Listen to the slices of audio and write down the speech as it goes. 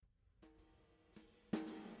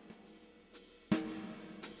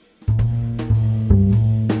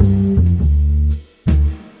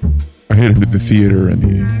head into the theater and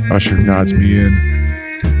the usher nods me in.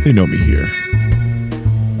 They know me here.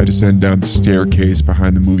 I descend down the staircase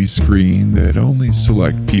behind the movie screen that only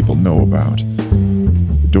select people know about.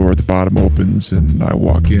 The door at the bottom opens and I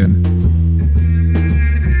walk in.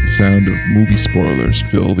 The sound of movie spoilers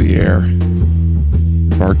fill the air.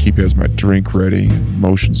 The barkeep has my drink ready and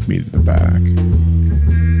motions me to the back.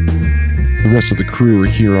 The rest of the crew are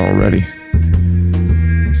here already.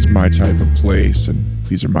 This is my type of place, and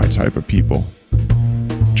these are my type of people.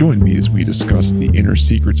 Join me as we discuss the inner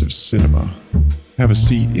secrets of cinema. Have a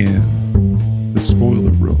seat in the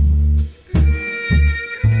spoiler room.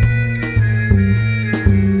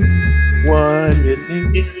 One you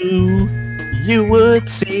knew you would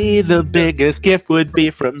see, the biggest gift would be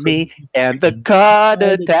from me, and the card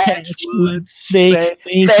attached would say,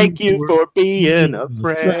 thank you for being a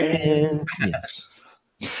friend. Yes.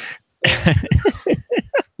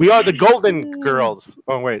 We are the Golden Girls.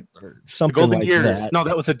 Oh wait, Something the Golden like Years. that. No,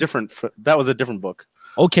 that was a different book.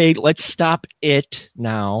 Okay, let's stop it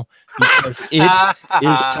now because it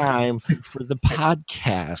is time for the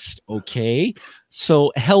podcast. Okay,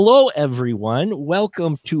 so hello everyone,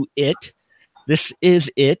 welcome to it. This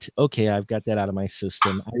is it. Okay, I've got that out of my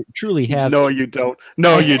system. I truly have. No, you don't.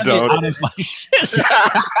 No, you don't. Out of my system.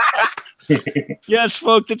 Yes,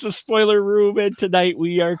 folks, it's a spoiler room, and tonight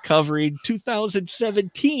we are covering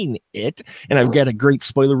 2017 It, and I've got a great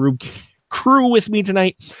spoiler room crew with me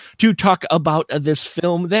tonight to talk about this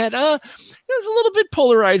film that is a little bit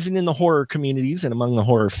polarizing in the horror communities and among the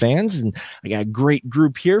horror fans, and I got a great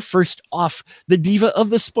group here. First off, the diva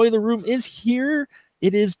of the spoiler room is here.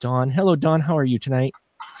 It is Dawn. Hello, Dawn. How are you tonight?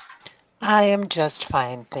 I am just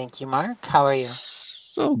fine. Thank you, Mark. How are you?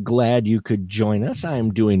 So glad you could join us. I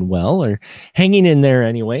am doing well, or hanging in there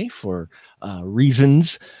anyway, for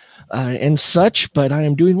reasons and such, but I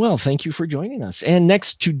am doing well. Thank you for joining us. And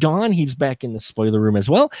next to Dawn, he's back in the spoiler room as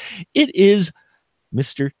well. It is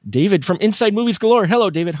Mr. David from Inside Movies Galore. Hello,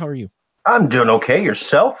 David. How are you? I'm doing okay.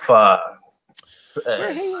 Yourself? We're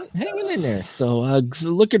hanging in there. So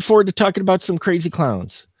looking forward to talking about some crazy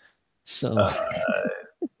clowns. So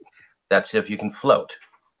that's if you can float.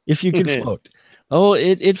 If you can float. Oh,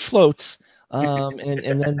 it floats.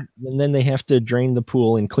 And then they have to drain the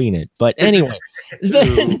pool and clean it. But anyway,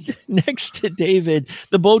 then next to David,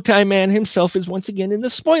 the bow tie man himself is once again in the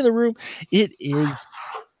spoiler room. It is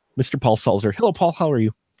Mr. Paul Salzer. Hello, Paul. How are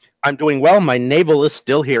you? I'm doing well. My navel is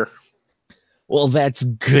still here. Well, that's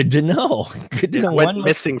good to know. Good to know. Went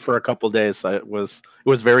missing for a couple days. It was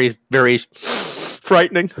very, very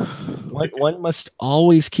frightening. One must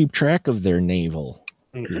always keep track of their navel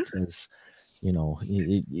because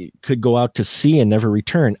it could go out to sea and never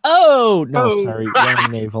return. Oh no, sorry,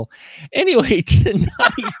 wrong navel. Anyway, tonight,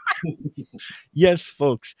 yes,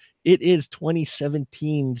 folks, it is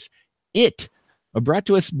 2017's It, brought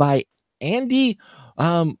to us by Andy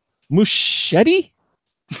Muschietti.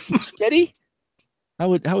 Muschietti.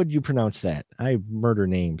 How would you pronounce that? I murder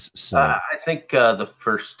names. So I think the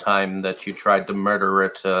first time that you tried to murder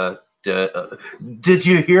it, did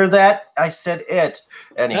you hear that? I said it.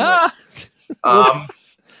 Anyway.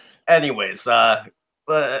 Anyways, but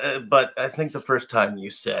I think the first time you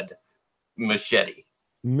said Muschietti.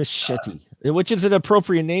 Muschietti, which is an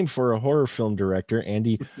appropriate name for a horror film director,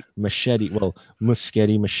 Andy Muschietti. Well,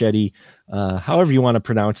 Muschietti, however you want to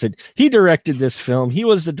pronounce it. He directed this film. He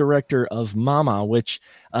was the director of Mama, which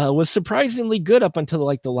was surprisingly good up until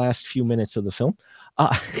like the last few minutes of the film,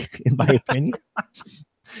 in my opinion.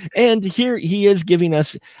 And here he is giving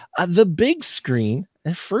us the big screen.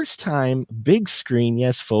 The first time big screen,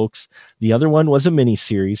 yes, folks. The other one was a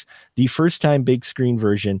miniseries. The first time big screen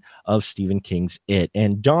version of Stephen King's It.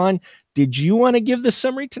 And Dawn, did you want to give the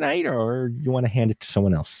summary tonight, or you want to hand it to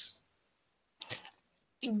someone else?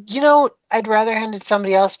 I'd rather hand it to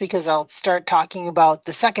somebody else because I'll start talking about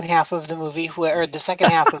the second half of the movie, or the second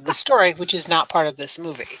half of the story, which is not part of this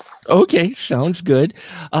movie. Okay, sounds good.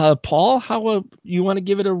 Paul, how you want to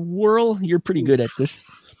give it a whirl? You're pretty good at this.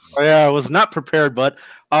 Yeah, I was not prepared, but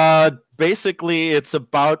basically it's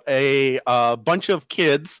about a bunch of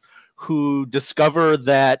kids who discover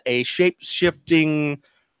that a shape-shifting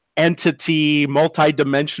entity,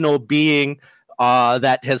 multi-dimensional being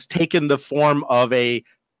that has taken the form of a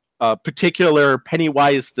particular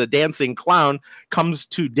Pennywise the Dancing Clown comes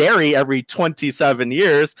to Derry every 27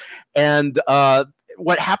 years. And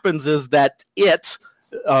what happens is that it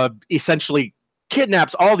essentially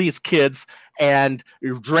kidnaps all these kids and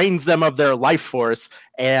drains them of their life force.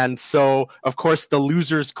 And so, of course, the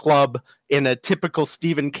Losers Club in a typical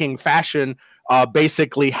Stephen King fashion,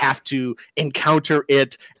 basically have to encounter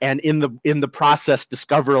it, and in the process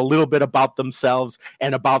discover a little bit about themselves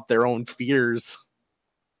and about their own fears.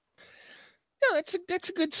 Yeah, that's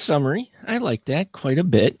a good summary. I like that quite a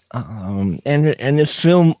bit. And this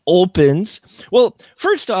film opens. Well,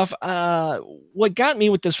 first off, what got me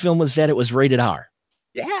with this film was that it was rated R.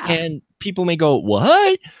 Yeah. And people may go,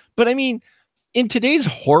 what? But I mean, in today's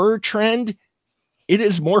horror trend, it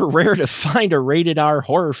is more rare to find a rated R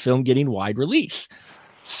horror film getting wide release.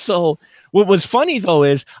 So what was funny, though,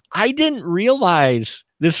 is I didn't realize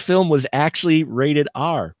this film was actually rated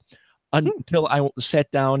R until I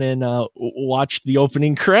sat down and watched the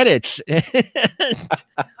opening credits.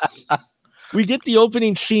 We get the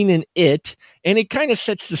opening scene in It, and it kind of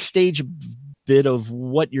sets the stage a bit of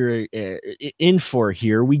what you're in for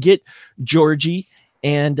here. We get Georgie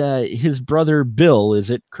and his brother Bill. Is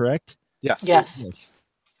it correct? Yes.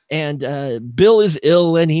 And Bill is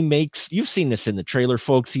ill, and he makes, you've seen this in the trailer,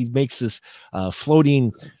 folks, he makes this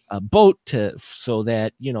floating boat so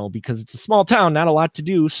that, because it's a small town, not a lot to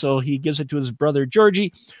do. So he gives it to his brother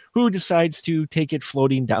Georgie, who decides to take it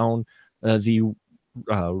floating down the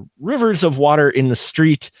rivers of water in the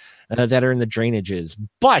street that are in the drainages.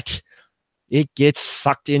 But it gets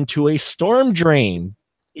sucked into a storm drain.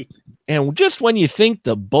 And just when you think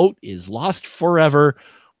the boat is lost forever,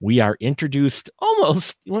 we are introduced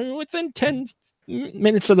almost within 10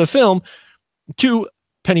 minutes of the film to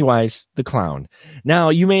Pennywise the Clown. Now,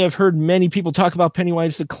 you may have heard many people talk about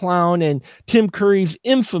Pennywise the Clown and Tim Curry's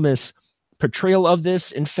infamous portrayal of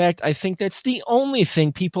this. In fact, I think that's the only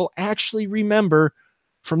thing people actually remember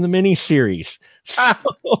from the miniseries. So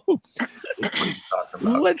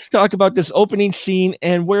let's talk about this opening scene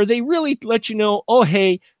and where they really let you know, oh,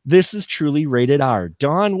 hey, this is truly rated R.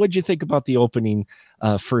 Dawn, what'd you think about the opening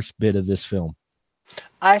first bit of this film?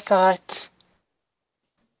 I thought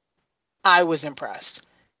I was impressed.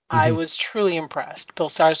 I was truly impressed. Bill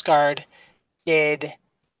Skarsgård did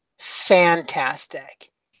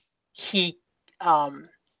fantastic. He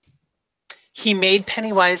made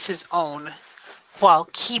Pennywise his own while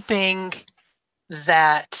keeping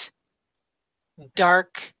that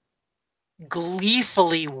dark,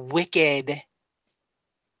 gleefully wicked,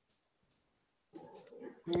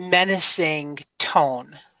 menacing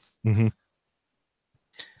tone. He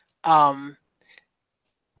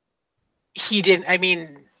didn't, I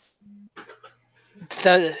mean,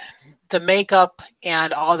 the makeup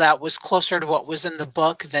and all that was closer to what was in the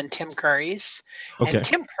book than Tim Curry's. Okay. And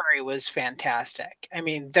Tim Curry was fantastic. I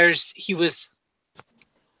mean,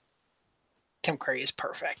 Tim Curry is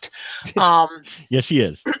perfect. Yes, he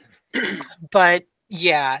is. But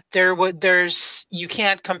yeah, there's you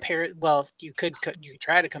can't compare. Well, you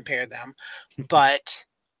try to compare them, but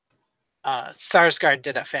Skarsgård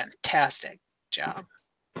did a fantastic job.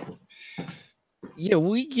 Yeah,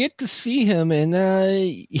 we get to see him, and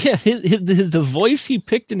the voice he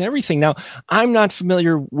picked and everything. Now, I'm not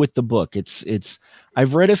familiar with the book.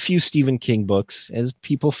 I've read a few Stephen King books as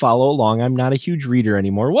people follow along. I'm not a huge reader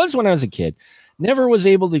anymore. Was when I was a kid. Never was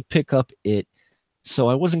able to pick up it, so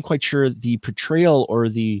I wasn't quite sure the portrayal or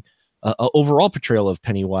the overall portrayal of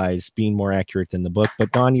Pennywise being more accurate than the book.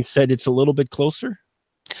 But Dawn, you said it's a little bit closer?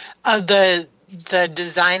 The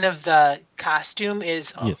design of the costume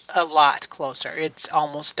is a lot closer. It's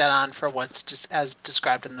almost dead on for what's just as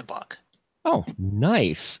described in the book. Oh,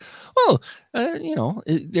 nice. Well,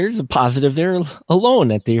 there's a positive there alone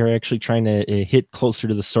that they are actually trying to hit closer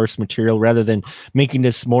to the source material rather than making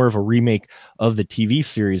this more of a remake of the TV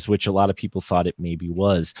series, which a lot of people thought it maybe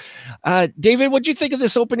was. David, what'd you think of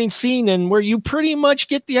this opening scene and where you pretty much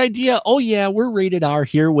get the idea, oh yeah, we're rated R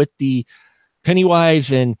here with the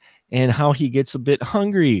Pennywise and how he gets a bit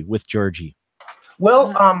hungry with Georgie?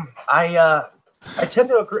 Well, I tend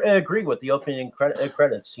to agree with the opening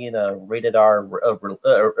credits. Seeing a rated R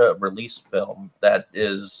release film that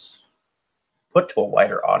is put to a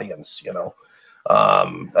wider audience,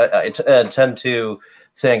 I tend to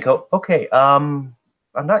think, oh, okay, I'm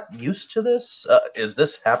not used to this. Is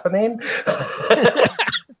this happening?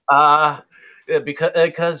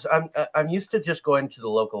 Because I'm used to just going to the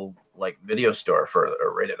local video store for a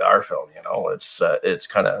rated R film. It's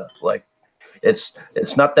kind of like it's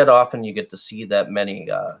not that often you get to see that many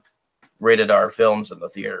rated R films in the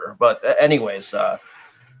theater. But anyways,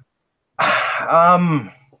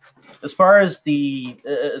 as far as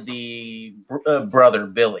the brother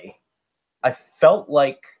Billy, I felt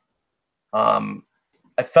like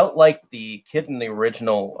the kid in the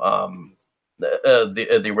original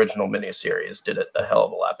the original miniseries did it a hell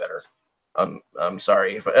of a lot better. I'm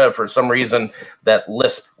sorry, for some reason that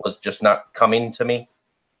lisp was just not coming to me.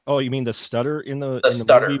 Oh, you mean the stutter in the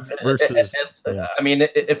stutter movie versus? Yeah. I mean,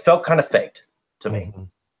 it felt kind of faked to me. Mhm.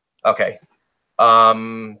 Okay.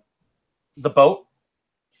 The boat,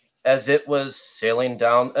 as it was sailing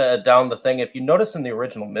down the thing, if you notice in the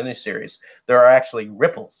original miniseries, there are actually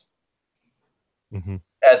ripples Mhm.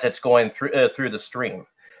 as it's going through the stream.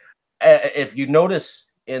 If you notice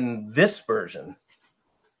in this version,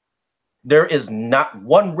 there is not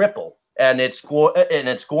one ripple, and it's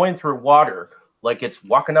going through water like it's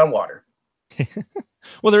walking on water.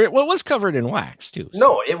 Well, it was covered in wax too. So.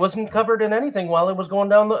 No, it wasn't covered in anything while it was going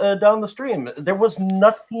down the stream. There was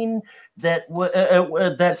nothing that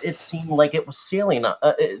that it seemed like it was sailing.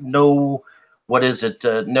 No, what is it?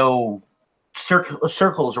 No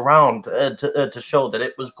circles around to show that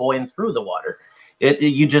it was going through the water.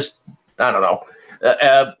 You just, I don't know.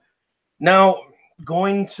 Now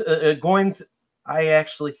I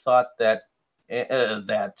actually thought that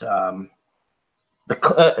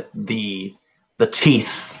the teeth.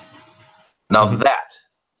 Now that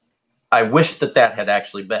I wish that had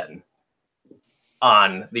actually been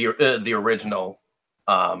on the original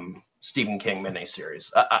Stephen King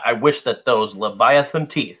miniseries. I wish that those Leviathan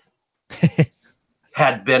teeth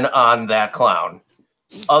had been on that clown.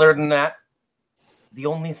 Other than that, the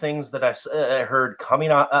only things that I heard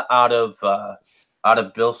coming out of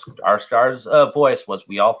Bill Skarsgård's voice was,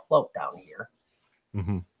 "We all float down here,"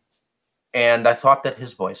 and I thought that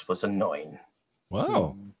his voice was annoying.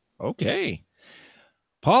 Wow. Okay.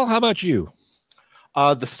 Paul, how about you?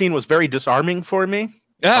 The scene was very disarming for me.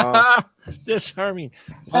 Disarming.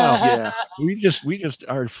 Wow. Yeah. We just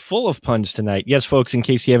are full of puns tonight. Yes, folks, in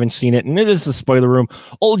case you haven't seen it, and it is the spoiler room.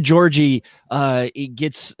 Old Georgie,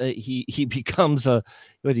 he becomes a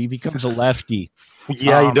lefty.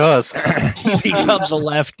 Yeah, he does. He becomes a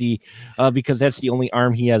lefty because that's the only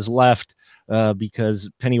arm he has left, because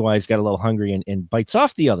Pennywise got a little hungry and bites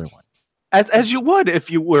off the other one. As you would if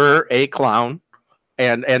you were a clown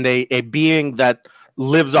and a being that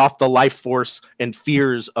lives off the life force and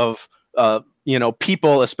fears of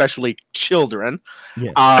people, especially children.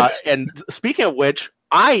 Yeah. And speaking of which,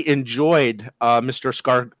 I enjoyed Mr.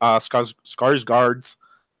 Skarsgård's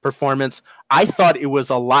performance. I thought it was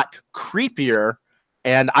a lot creepier,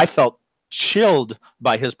 and I felt chilled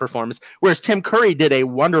by his performance. Whereas Tim Curry did a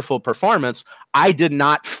wonderful performance, I did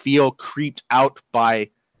not feel creeped out by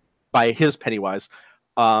his Pennywise.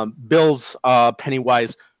 Bill's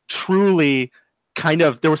Pennywise truly kind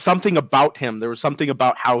of, there was something about him. There was something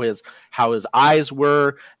about how his eyes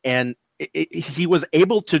were, and he was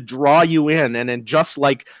able to draw you in. And then just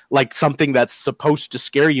like something that's supposed to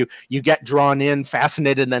scare you, you get drawn in,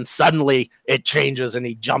 fascinated, and then suddenly it changes and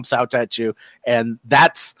he jumps out at you. And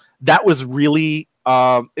that was really,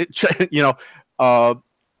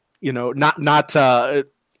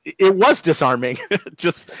 it was disarming.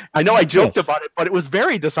 I know I joked about it, but it was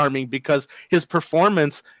very disarming because his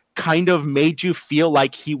performance kind of made you feel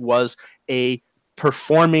like he was a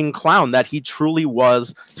performing clown, that he truly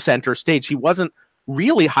was center stage. He wasn't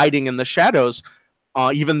really hiding in the shadows,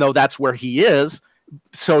 even though that's where he is.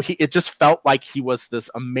 So it just felt like he was this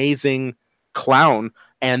amazing clown,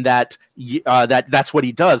 and that's what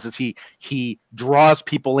he does, is he draws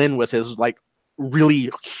people in with his really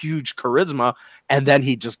huge charisma, and then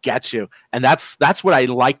he just gets you. And that's what I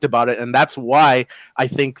liked about it, and that's why I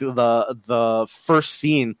think the first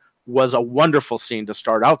scene was a wonderful scene to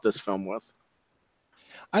start out this film with.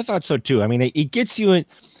 I thought so too. I mean, it gets you in.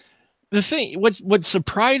 The thing, what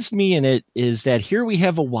surprised me in it is that here we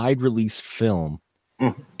have a wide release film,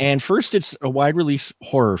 and first it's a wide release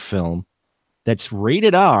horror film that's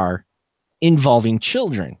rated R, involving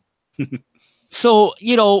children. So,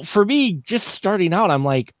 for me, just starting out, I'm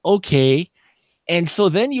like, okay. And so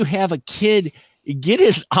then you have a kid get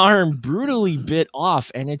his arm brutally bit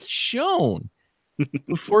off, and it's shown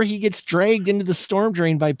before he gets dragged into the storm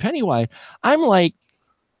drain by Pennywise. I'm like,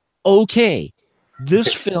 okay,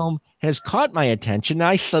 this film has caught my attention.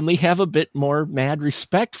 I suddenly have a bit more mad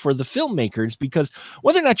respect for the filmmakers, because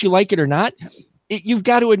whether or not you like it or not, you've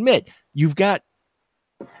got to admit, you've got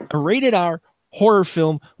a rated R horror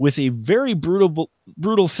film with a very brutal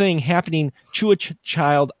thing happening to a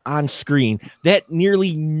child on screen that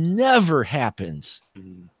nearly never happens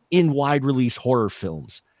in wide release horror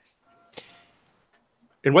films.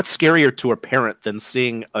 And what's scarier to a parent than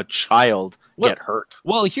seeing a child get hurt?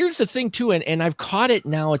 Well, here's the thing too, and I've caught it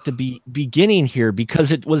now at the beginning here,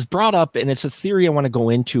 because it was brought up, and it's a theory I want to go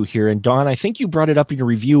into here. And Dawn, I think you brought it up in your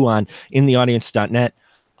review on intheaudience.net,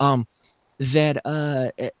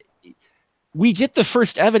 that we get the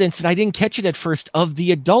first evidence, and I didn't catch it at first, of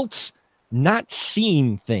the adults not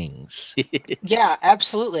seeing things. Yeah,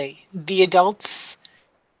 absolutely. The adults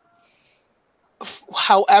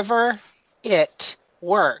however it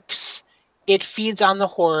works, it feeds on the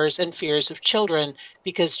horrors and fears of children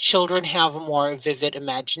because children have a more vivid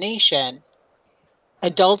imagination.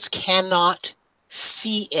 Adults cannot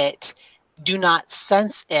see it, do not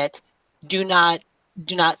sense it, do not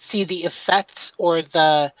see the effects or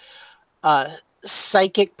the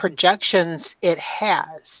psychic projections it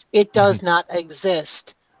has. It does not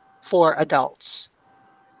exist for adults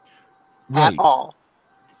at all.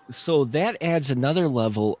 So that adds another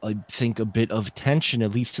level, I think, a bit of tension,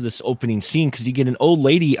 at least to this opening scene, because you get an old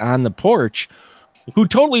lady on the porch who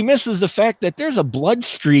totally misses the fact that there's a blood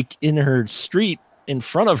streak in her street in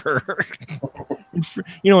front of her,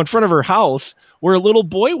 in front of her house where a little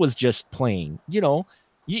boy was just playing. You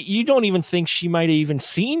don't even think she might have even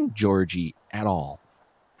seen Georgie at all.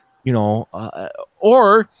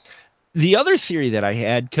 Or the other theory that I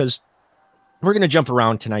had, because we're going to jump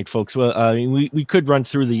around tonight, folks. Well, we could run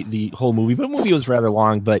through the whole movie, but the movie was rather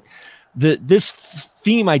long. But this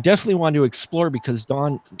theme I definitely wanted to explore because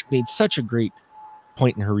Dawn made such a great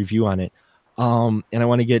point in her review on it. And I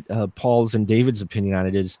want to get Paul's and David's opinion on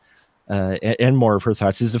it and more of her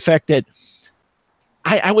thoughts, is the fact that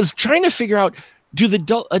I was trying to figure out, do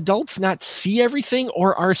the adults not see everything,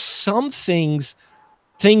 or are some things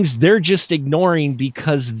they're just ignoring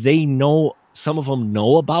because they know, some of them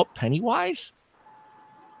know about Pennywise?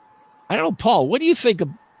 I don't know, Paul, what do you think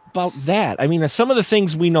about that? I mean, some of the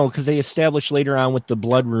things we know, because they established later on with the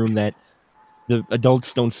blood room that the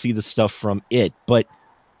adults don't see the stuff from it, but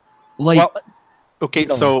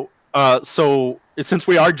so since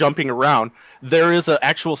we are jumping around, there is an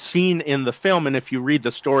actual scene in the film, and if you read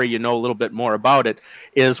the story, you know a little bit more about it,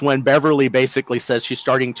 is when Beverly basically says she's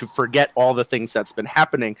starting to forget all the things that's been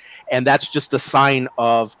happening, and that's just a sign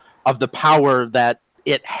of the power that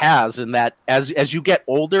it has, and that as you get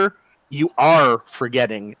older, you are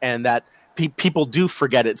forgetting, and that people do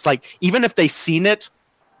forget it. It's like, even if they've seen it,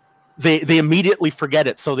 they immediately forget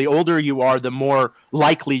it. So the older you are, the more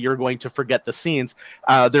likely you're going to forget the scenes.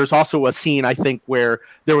 There's also a scene, I think, where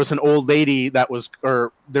there was an old lady I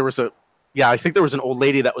think there was an old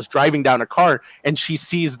lady that was driving down a car, and she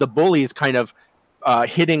sees the bullies kind of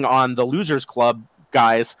hitting on the Losers Club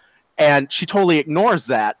guys, and she totally ignores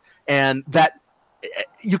that. And that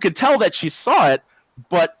you could tell that she saw it,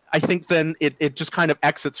 but I think then it just kind of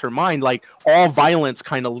exits her mind. Like, all violence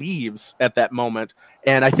kind of leaves at that moment.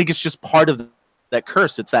 And I think it's just part of that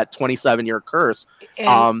curse. It's that 27-year curse.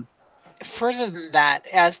 And further than that,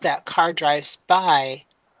 as that car drives by,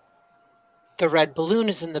 the red balloon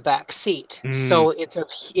is in the back seat. So it's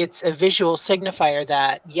a visual signifier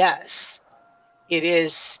that, yes, it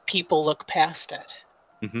is, people look past it.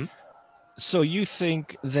 Mm-hmm. So you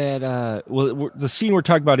think that, the scene we're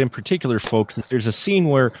talking about in particular, folks, there's a scene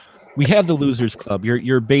where we have the Losers Club,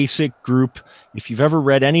 your basic group. If you've ever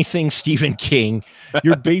read anything Stephen King,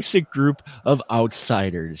 your basic group of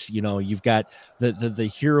outsiders. You've got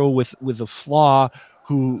the hero with a flaw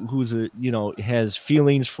who's has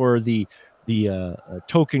feelings for the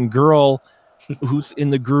token girl who's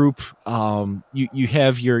in the group. You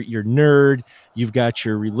have your nerd. You've got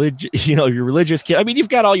your religious kid. I mean, you've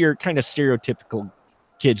got all your kind of stereotypical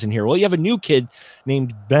kids in here. Well, you have a new kid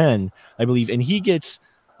named Ben, I believe, and he gets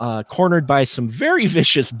cornered by some very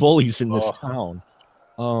vicious bullies in this town.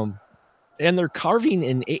 And they're carving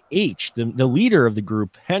an H, the leader of the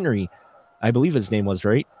group, Henry, I believe his name was,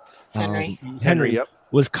 right? Henry, yep.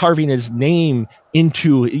 Was carving his name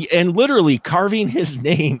literally carving his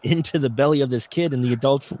name into the belly of this kid, and the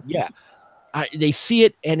adults, they see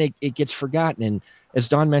it, and it gets forgotten. And as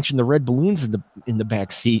Dawn mentioned, the red balloons in the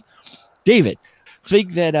back seat. David,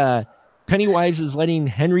 think that Pennywise is letting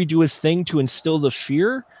Henry do his thing to instill the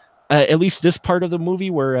fear, at least this part of the movie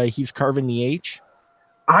where he's carving the H?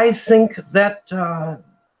 I think that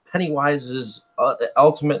Pennywise is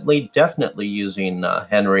ultimately definitely using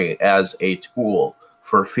Henry as a tool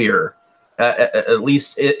for fear, at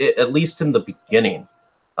least in the beginning.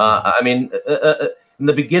 I mean, in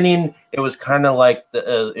the beginning, it was kind of like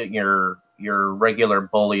your regular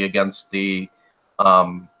bully against the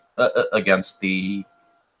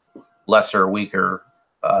lesser, weaker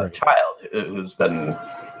child who's been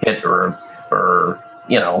hit or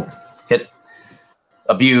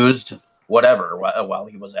abused, whatever, while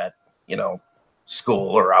he was at school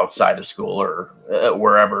or outside of school or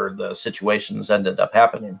wherever the situations ended up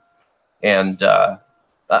happening. And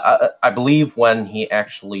I believe when he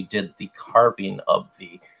actually did the carving of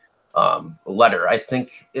the letter, I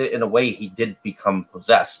think in a way he did become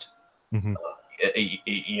possessed. Mm-hmm.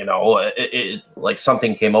 Like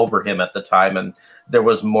something came over him at the time, and there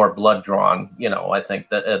was more blood drawn, I think,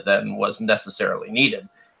 than was necessarily needed.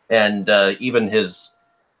 and even his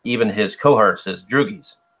cohorts, his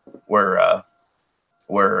droogies, were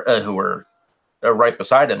who were right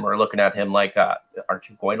beside him, were looking at him like, "Aren't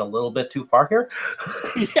you going a little bit too far here?"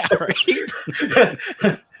 Yeah, right.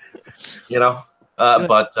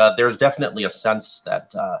 But there's definitely a sense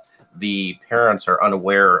that the parents are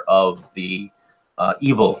unaware of the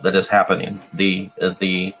evil that is happening, the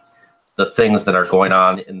things that are going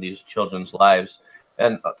on in these children's lives,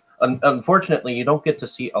 and unfortunately, you don't get to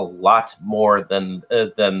see a lot more than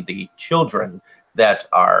the children that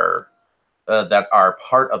are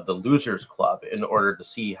part of the Losers Club, in order to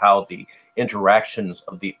see how the interactions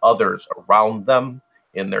of the others around them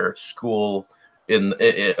in their school,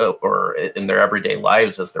 or in their everyday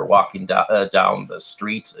lives as they're walking down the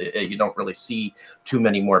street. You don't really see too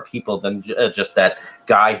many more people than just that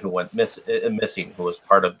guy who went missing, who was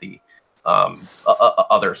part of the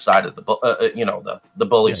other side of the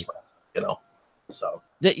bullies, So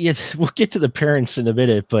Yes, we'll get to the parents in a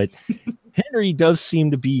minute, but Henry does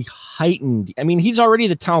seem to be heightened. I mean, he's already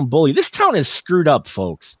the town bully. This town is screwed up,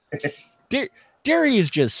 folks. Derry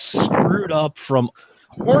is just screwed up from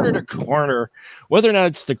corner to corner, whether or not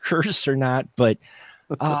it's the curse or not. But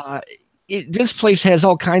this place has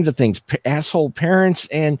all kinds of things: asshole parents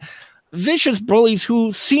and vicious bullies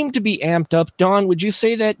who seem to be amped up. Dawn, would you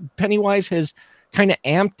say that Pennywise has kind of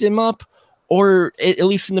amped him up, or at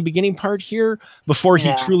least in the beginning part here, before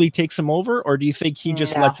he truly takes him over? Or do you think he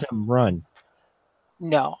just lets him run?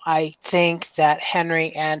 No, I think that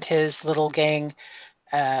Henry and his little gang,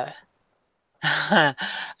 I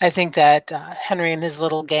think that Henry and his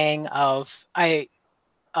little gang of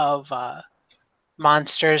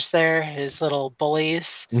monsters there, his little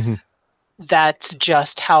bullies, that's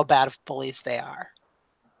just how bad of bullies they are.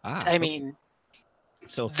 I mean,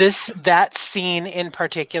 so that scene in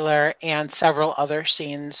particular, and several other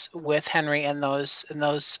scenes with Henry and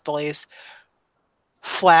those bullies,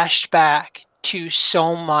 flashed back to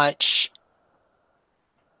so much.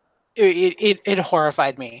 It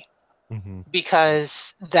horrified me,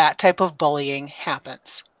 because that type of bullying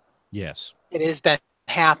happens. Yes, it has been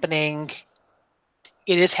happening.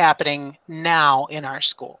 It is happening now in our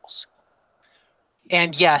schools,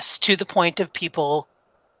 and yes, to the point of people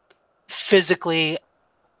physically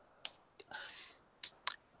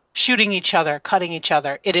shooting each other, cutting each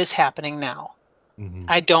other. It is happening now.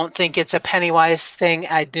 I don't think it's a Pennywise thing.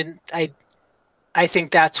 I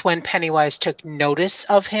think that's when Pennywise took notice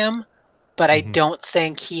of him, but I don't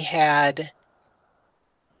think he had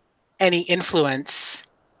any influence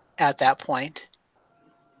at that point.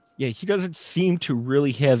 Yeah, he doesn't seem to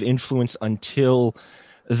really have influence until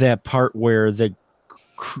that part where the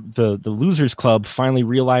Losers Club finally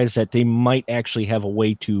realized that they might actually have a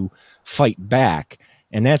way to fight back.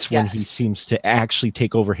 And that's when he seems to actually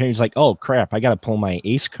take over. He's like, oh, crap, I got to pull my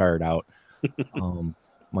ace card out,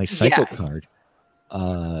 my psycho card.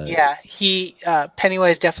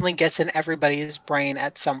 Pennywise definitely gets in everybody's brain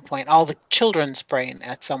at some point, all the children's brain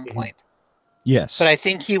at some point. Yes. But I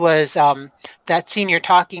think he was that scene you're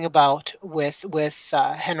talking about with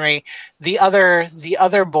Henry, the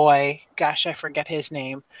other boy, gosh, I forget his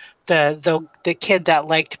name, the kid that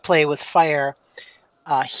liked to play with fire.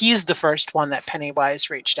 He's the first one that Pennywise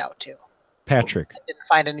reached out to. Patrick. I didn't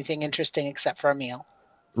find anything interesting except for a meal.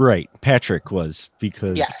 Right. Patrick was,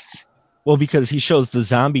 because because he shows the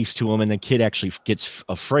zombies to him and the kid actually gets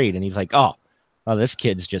afraid and he's like, oh, this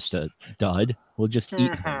kid's just a dud. We'll just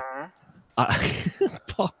eat him.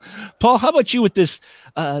 Paul, how about you with this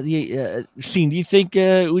scene? Do you think,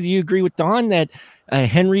 would you agree with Dawn that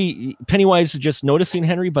Pennywise is just noticing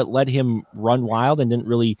Henry but let him run wild and didn't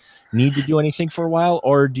really need to do anything for a while?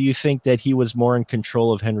 Or do you think that he was more in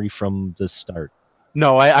control of Henry from the start?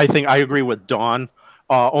 No, I think I agree with Dawn,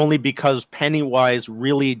 only because Pennywise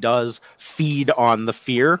really does feed on the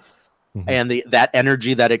fear and that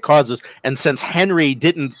energy that it causes. And since Henry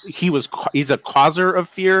he's a causer of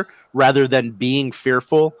fear rather than being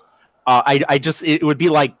fearful. It would be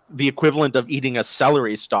like the equivalent of eating a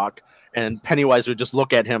celery stalk, and Pennywise would just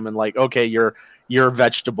look at him and like, okay, you're a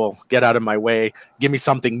vegetable. Get out of my way. Give me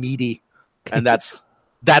something meaty. And that's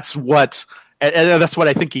what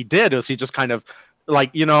I think he did. Is he just kind of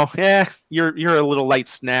like, you're a little light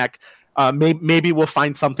snack. Maybe we'll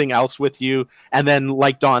find something else with you. And then,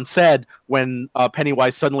 like Dawn said, when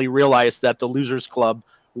Pennywise suddenly realized that the Losers Club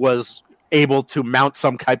was able to mount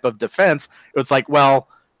some type of defense, it was like, well,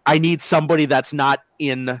 I need somebody that's not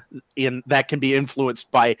in that can be influenced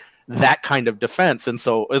by that kind of defense. And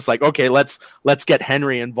so it's like, okay, let's get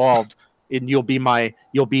Henry involved, and you'll be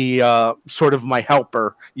sort of my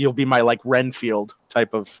helper. You'll be my like Renfield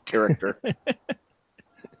type of character.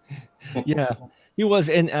 Yeah. He was,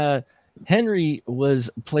 and Henry was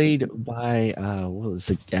played by what was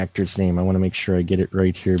the actor's name? I want to make sure I get it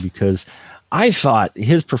right here because I thought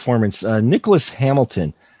his performance, Nicholas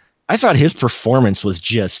Hamilton, I thought his performance was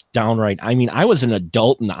just downright. I mean, I was an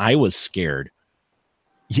adult and I was scared.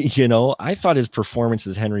 You know, I thought his performance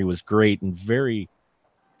as Henry was great and very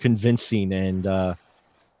convincing. And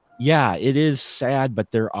yeah, it is sad,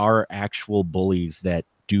 but there are actual bullies that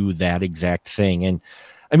do that exact thing. And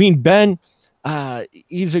I mean, Ben,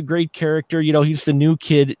 he's a great character. You know, he's the new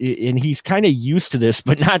kid and he's kind of used to this,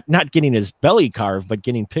 but not getting his belly carved, but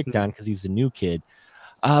getting picked on because he's a new kid.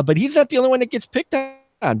 But he's not the only one that gets picked on.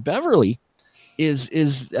 Beverly is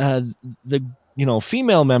the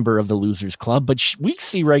female member of the Losers Club, but we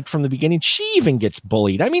see right from the beginning she even gets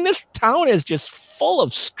bullied. I mean, this town is just full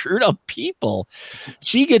of screwed up people.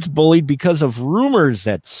 She gets bullied because of rumors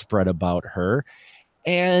that spread about her.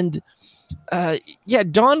 And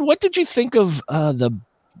Dawn, what did you think of the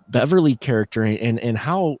Beverly character and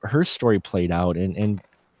how her story played out and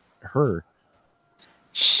her?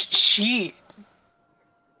 She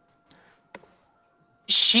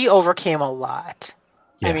overcame a lot.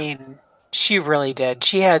 Yeah. I mean, she really did.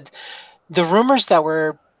 She had the rumors that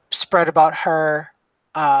were spread about her,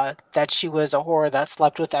 that she was a whore that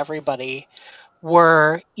slept with everybody,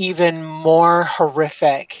 were even more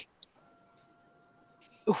horrific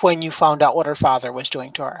when you found out what her father was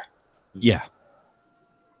doing to her. Yeah.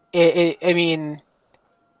 I mean,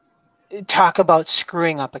 talk about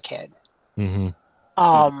screwing up a kid. Mm-hmm.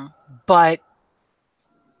 But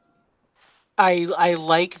I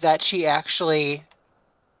like that she actually,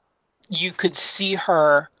 you could see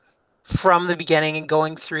her from the beginning and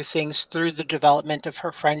going through things through the development of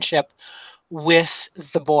her friendship with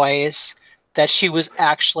the boys, that she was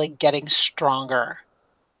actually getting stronger.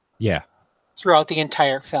 Yeah. Throughout the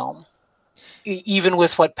entire film, even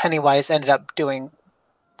with what Pennywise ended up doing,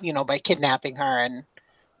 you know, by kidnapping her and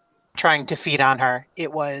trying to feed on her,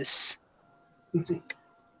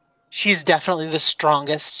 she's definitely the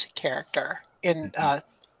strongest character in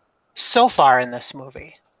so far in this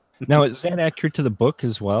movie. Now, is that accurate to the book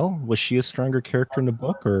as well? Was she a stronger character in the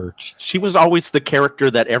book, or she was always the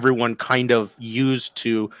character that everyone kind of used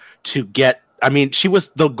to get? I mean, she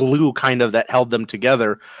was the glue kind of that held them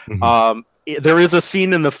together. Mm-hmm. There is a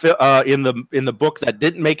scene in the book that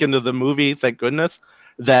didn't make into the movie, thank goodness,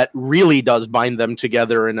 that really does bind them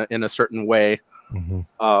together in a certain way.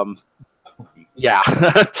 Mm-hmm. Yeah.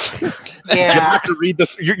 Yeah. You have to read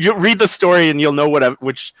this. You read the story and you'll know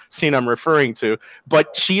which scene I'm referring to.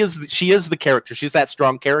 But she is the character. She's that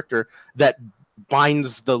strong character that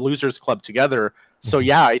binds the Losers Club together. So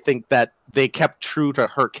yeah, I think that they kept true to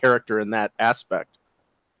her character in that aspect.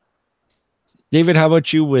 David, how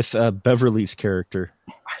about you with Beverly's character?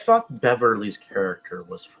 I thought Beverly's character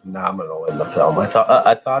was phenomenal in the film. I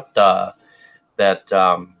thought that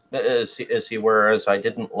whereas I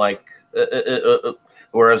didn't like,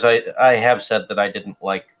 whereas I have said that I didn't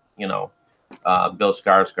like, Bill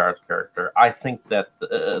Skarsgård's character. I think that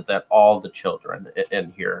that all the children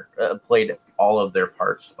in here played all of their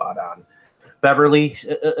parts spot on. Beverly,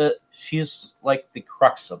 she's like the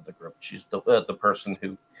crux of the group. She's the person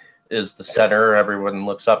who is the center. Everyone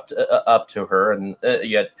looks up to her, and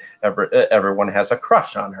yet everyone has a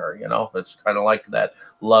crush on her. You know, it's kind of like that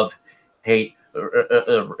love-hate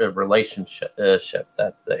relationship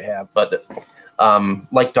that they have. But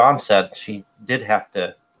like Dawn said, she did have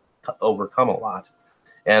to overcome a lot,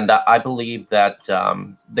 and I believe that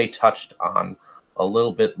they touched on a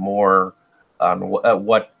little bit more on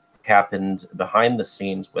what happened behind the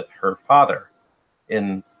scenes with her father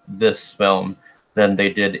in this film than they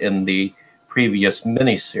did in the previous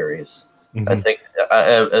miniseries. Mm-hmm. I think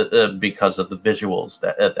because of the visuals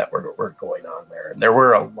that were going on there, and there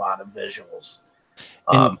were a lot of visuals.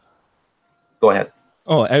 Go ahead.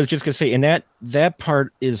 Oh, I was just going to say, and that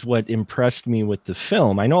part is what impressed me with the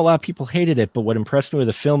film. I know a lot of people hated it, but what impressed me with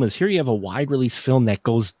the film is here you have a wide release film that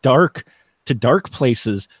goes dark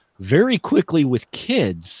places very quickly with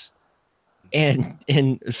kids, and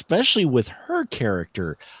especially with her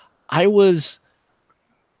character. I was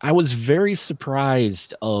very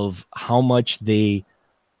surprised of how much they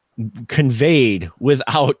conveyed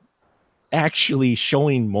without actually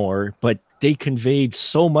showing more, but they conveyed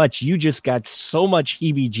so much. You just got so much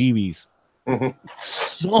heebie-jeebies. Mm-hmm.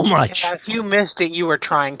 So much. Yeah, if you missed it, you were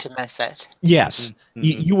trying to miss it. Yes. Mm-hmm.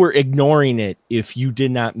 You were ignoring it if you did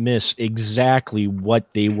not miss exactly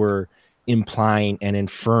what they were implying and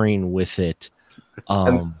inferring with it.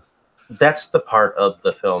 That's the part of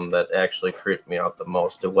the film that actually creeped me out the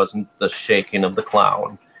most. It wasn't the shaking of the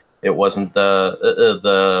clown. It wasn't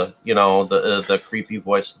the creepy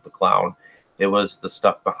voice of the clown. It was the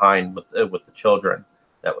stuff behind with the children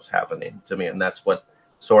that was happening to me, and that's what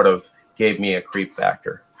sort of gave me a creep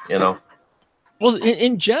factor, you know. Well,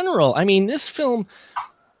 in general, I mean, this film.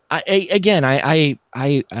 I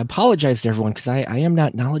apologize to everyone because I am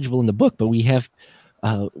not knowledgeable in the book, but we have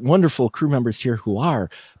wonderful crew members here who are.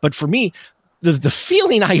 But for me, the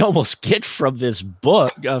feeling I almost get from this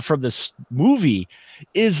book, from this movie,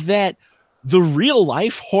 is that the real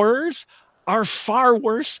life horrors are far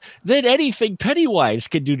worse than anything Pennywise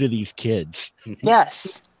could do to these kids.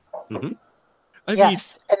 Yes. Mm-hmm.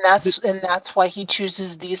 Yes, and that's why he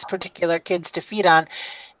chooses these particular kids to feed on,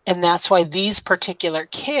 and that's why these particular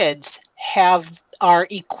kids are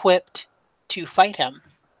equipped to fight him.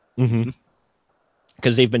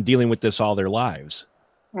 Because they've been dealing with this all their lives,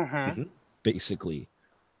 basically.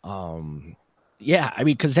 Yeah, I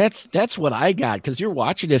mean, because that's what I got. Because you're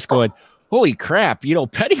watching this, going, "Holy crap!" You know,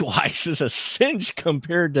 Pennywise is a cinch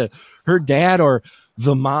compared to her dad or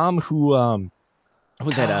the mom who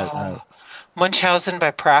was that Munchausen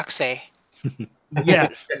by proxy. Yeah,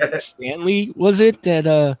 Stanley, was it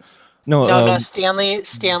that? No,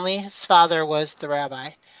 Stanley's father was the rabbi.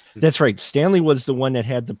 That's right. Stanley was the one that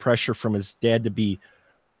had the pressure from his dad to be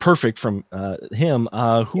perfect from him.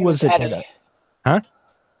 Who was it? Eddie.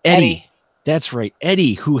 Eddie. That's right.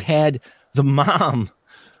 Eddie, who had the mom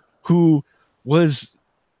who was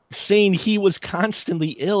saying he was constantly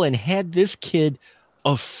ill and had this kid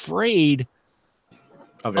afraid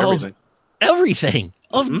of everything.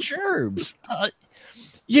 Of germs.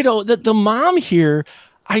 You know, the mom here,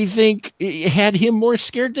 I think, had him more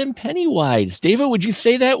scared than Pennywise. David, would you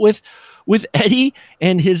say that with Eddie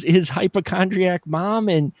and his hypochondriac mom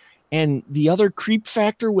and the other creep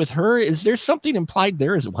factor with her? Is there something implied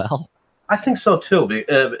there as well? I think so too,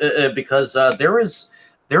 because there is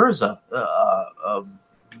a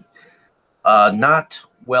not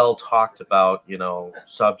well talked about, you know,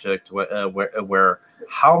 subject where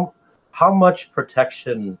how much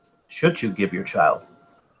protection should you give your child?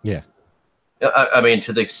 Yeah. I mean,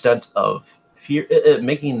 to the extent of fear,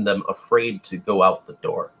 making them afraid to go out the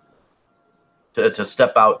door, to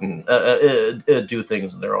step out and do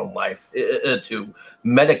things in their own life, to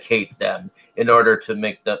medicate them in order to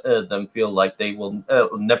make them feel like they will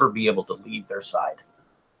never be able to leave their side.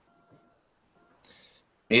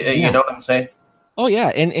 You know what I'm saying? Oh, yeah.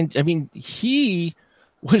 And I mean, he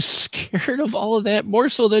was scared of all of that more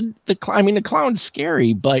so than the clown's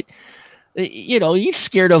scary, but you know, he's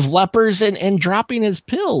scared of lepers and dropping his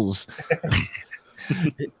pills.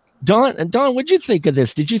 Don, what'd you think of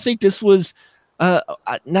this? Did you think this was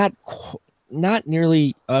not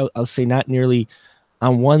nearly, I'll say not nearly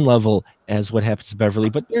on one level as what happens to Beverly,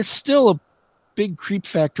 but there's still a big creep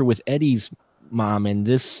factor with Eddie's mom in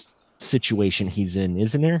this situation he's in,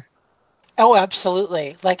 isn't there? Oh,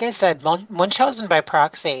 absolutely. Like I said, Munchausen by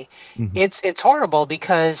proxy. It's horrible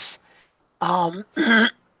because, pardon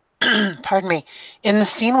me, in the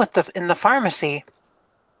scene in the pharmacy,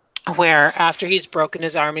 where after he's broken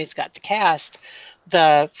his arm and he's got the cast,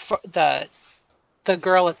 the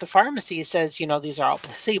girl at the pharmacy says, you know, these are all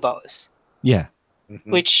placebos. Yeah.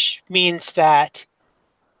 Which means that,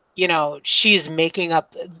 you know,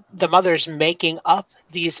 the mother's making up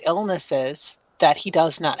these illnesses that he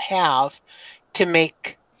does not have to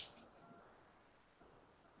make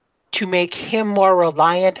him more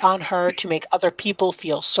reliant on her, to make other people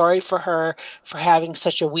feel sorry for her for having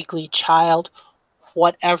such a weakly child,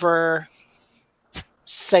 whatever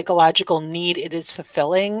psychological need it is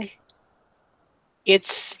fulfilling.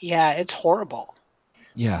 It's horrible.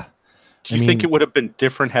 Yeah. Do you think it would have been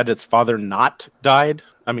different had its father not died?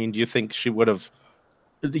 I mean, do you think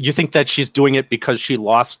that she's doing it because she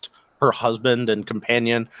lost her husband and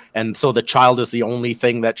companion, and so the child is the only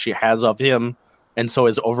thing that she has of him, and so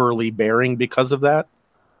is overly bearing because of that?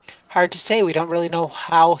 Hard to say. We don't really know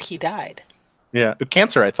how he died. Yeah,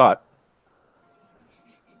 cancer, I thought.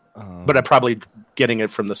 But I'm probably getting it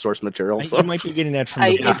from the source material. So. You might be getting that from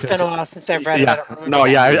the book. It's been a while since I've read it.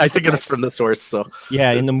 I think it's from the source. So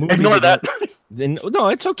yeah, in the movie, ignore that. No,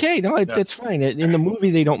 it's okay. No, it's fine. In the movie,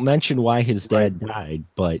 they don't mention why his dad died,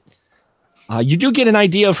 but you do get an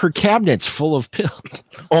idea of her cabinets full of pills.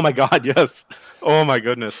 Oh my God, yes. Oh my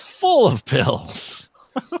goodness, full of pills.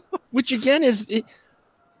 Which again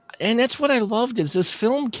and that's what I loved, is this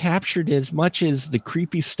film captured as much as the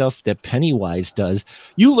creepy stuff that Pennywise does.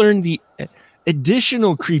 You learn the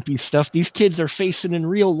additional creepy stuff these kids are facing in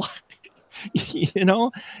real life, and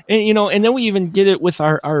then we even get it with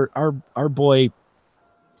our boy,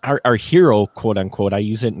 our hero, quote unquote. I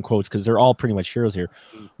use it in quotes because they're all pretty much heroes here.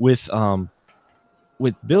 With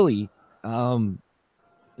Billy,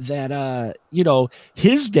 that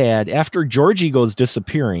his dad, after Georgie goes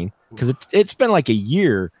disappearing, because it's been like a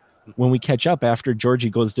year when we catch up after Georgie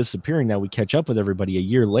goes disappearing. Now we catch up with everybody a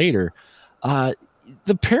year later.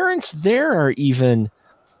 The parents there are even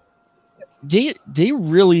they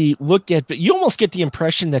really look at, but you almost get the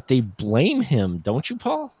impression that they blame him, don't you,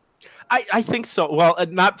 Paul? I think so. Well,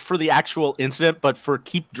 not for the actual incident, but for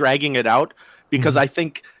keep dragging it out, because I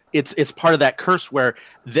think it's part of that curse where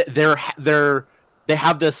they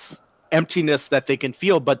have this emptiness that they can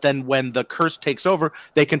feel, but then when the curse takes over,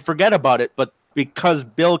 they can forget about it. But because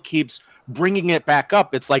Bill keeps bringing it back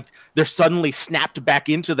up, it's like they're suddenly snapped back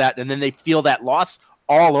into that, and then they feel that loss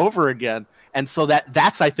all over again. And so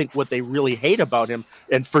that's I think what they really hate about him,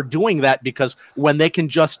 and for doing that, because when they can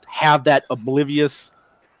just have that oblivious,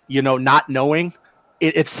 not knowing,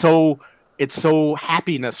 it's so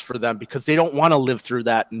happiness for them, because they don't want to live through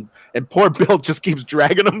that, and poor Bill just keeps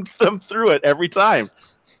dragging them through it every time.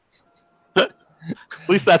 At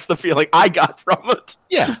least that's the feeling I got from it.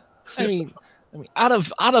 Yeah, I mean, out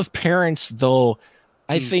of parents though,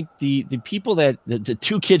 I think the people that the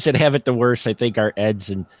two kids that have it the worst, I think, are Ed's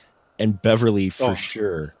and Beverly for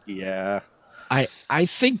sure. Yeah, I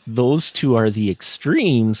think those two are the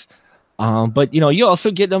extremes. But you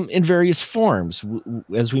also get them in various forms.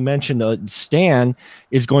 As we mentioned, Stan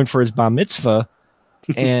is going for his bar mitzvah,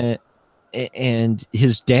 and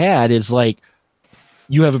his dad is like,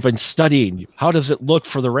 "You haven't been studying. How does it look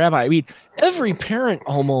for the rabbi?" I mean, every parent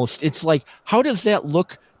almost. It's like, how does that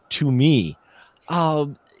look to me?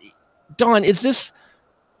 Dawn, is this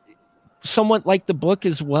somewhat like the book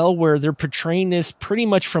as well, where they're portraying this pretty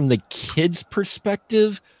much from the kid's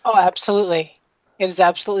perspective? Oh, absolutely. It is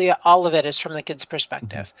absolutely, all of it is from the kid's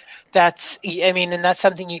perspective. And that's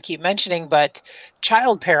something you keep mentioning, but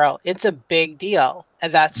child peril, it's a big deal.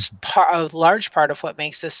 And that's a large part of what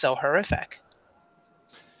makes this so horrific.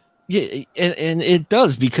 Yeah, and it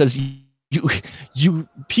does, because you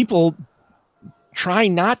people try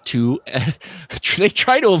not to, they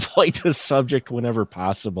try to avoid the subject whenever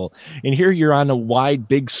possible. And here you're on a wide,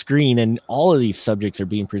 big screen, and all of these subjects are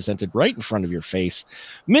being presented right in front of your face,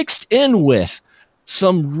 mixed in with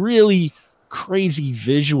some really crazy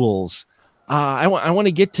visuals. I want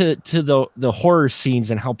to get to the horror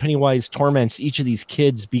scenes and how Pennywise torments each of these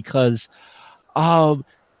kids, because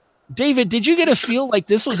David, did you get a feel like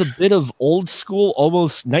this was a bit of old school,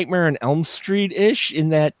 almost Nightmare on Elm Street-ish, in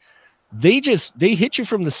that they hit you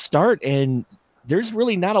from the start, and there's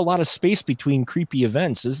really not a lot of space between creepy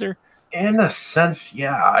events, is there? In a sense,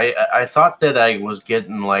 yeah. I thought that I was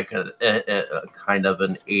getting like a kind of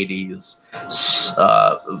an 80s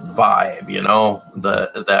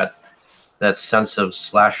vibe, that sense of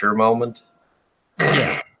slasher moment.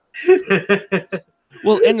 Yeah.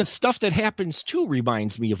 Well, and the stuff that happens too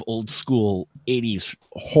reminds me of old school 80s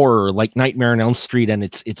horror, like Nightmare on Elm Street and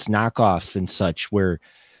its knockoffs and such, where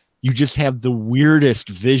you just have the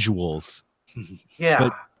weirdest visuals. Yeah.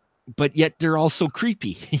 But yet they're also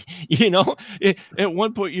creepy. At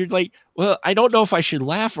one point you're like, well, I don't know if I should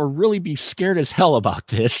laugh or really be scared as hell about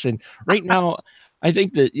this. And right now I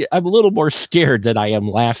think that I'm a little more scared that I am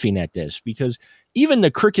laughing at this, because even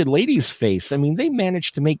the crooked lady's face, I mean, they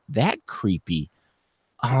managed to make that creepy.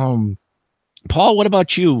 Paul, what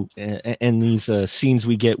about you and these scenes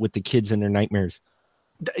we get with the kids and their nightmares?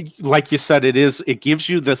 Like you said, it gives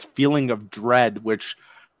you this feeling of dread, which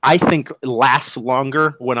I think lasts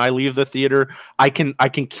longer when I leave the theater. I can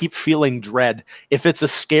keep feeling dread. If it's a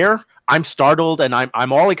scare, I'm startled and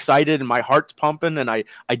I'm all excited and my heart's pumping, and I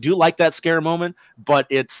do like that scare moment, but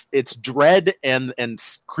it's dread and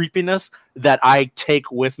creepiness that I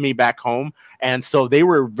take with me back home. And so they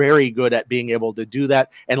were very good at being able to do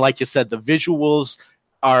that. And like you said, the visuals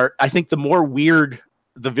are, I think the more weird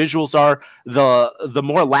the visuals are, the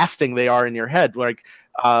more lasting they are in your head. Like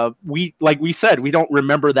we said, we don't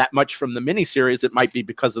remember that much from the miniseries. It might be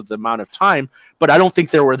because of the amount of time, but I don't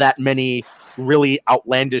think there were that many really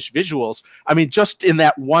outlandish visuals. I mean, just in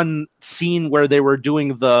that one scene where they were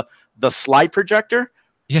doing the slide projector,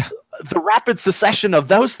 yeah, the rapid succession of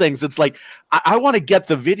those things, it's like I want to get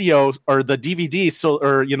the video or the DVD,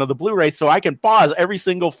 the Blu-ray, so I can pause every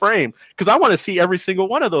single frame, because I want to see every single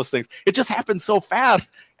one of those things. It just happens so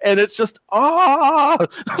fast, and it's just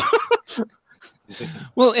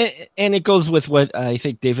Well, and it goes with what I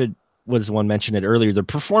think David was the one mentioned it earlier. The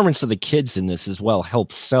performance of the kids in this as well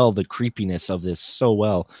helps sell the creepiness of this so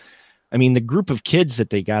well. I mean, the group of kids that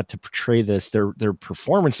they got to portray this, their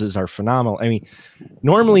performances are phenomenal. I mean,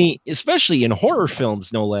 normally, especially in horror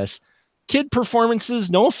films, no less, kid performances,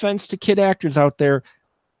 no offense to kid actors out there,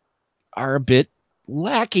 are a bit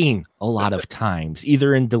lacking a lot of times,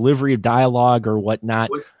 either in delivery of dialogue or whatnot.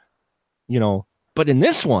 You know, but in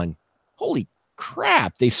this one, holy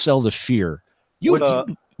crap, they sell the fear. You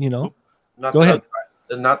know. Go ahead.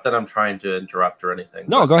 Not that I'm trying to interrupt or anything.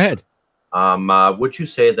 No, go ahead. Would you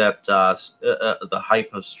say that the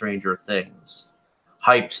hype of Stranger Things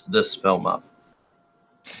hyped this film up?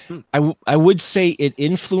 I would say it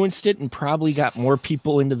influenced it and probably got more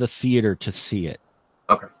people into the theater to see it.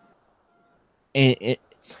 Okay.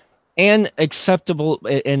 And acceptable,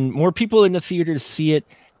 and more people in the theater to see it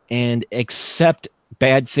and accept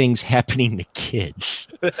bad things happening to kids.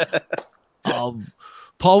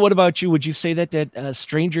 Paul, what about you? Would you say that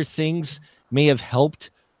Stranger Things may have helped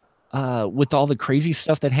with all the crazy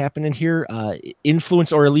stuff that happened in here,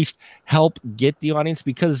 influence or at least help get the audience?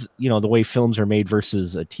 Because, you know, the way films are made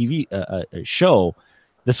versus a TV a show,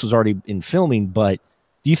 this was already in filming, but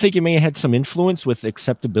do you think it may have had some influence with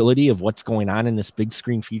acceptability of what's going on in this big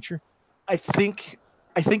screen feature? I think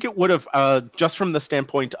it would have, just from the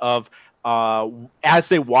standpoint of as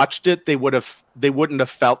they watched it, they wouldn't have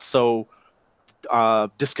felt so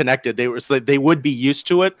disconnected. They would be used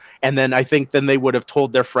to it, and then I think then they would have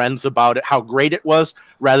told their friends about it, how great it was,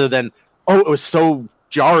 rather than, oh, it was so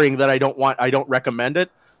jarring that I don't recommend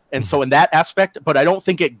it. And so in that aspect, but I don't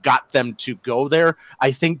think it got them to go there.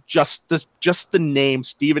 I think just the name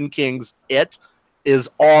Stephen King's It is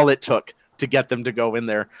all it took to get them to go in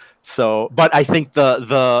there. So, but I think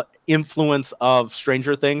the influence of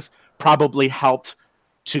Stranger Things probably helped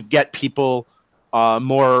to get people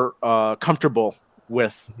more comfortable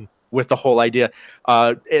with the whole idea.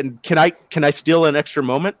 And can I steal an extra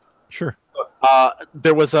moment? Sure.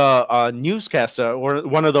 There was a newscast or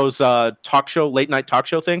one of those late night talk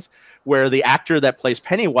show things where the actor that plays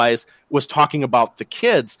Pennywise was talking about the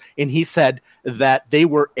kids, and he said that they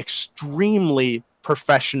were extremely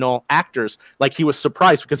professional actors. Like, he was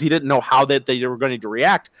surprised because he didn't know how they were going to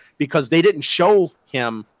react, because they didn't show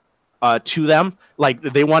him to them. Like,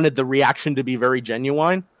 they wanted the reaction to be very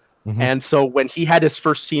genuine. Mm-hmm. And so when he had his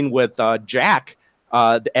first scene with Jack,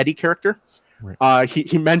 the Eddie character, right.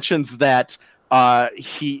 He mentions that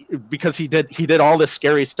because he did all this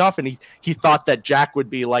scary stuff, and he thought that Jack would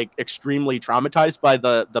be like extremely traumatized by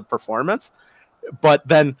the performance. But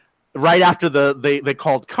then right after they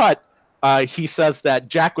called cut, he says that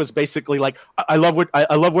Jack was basically like, I love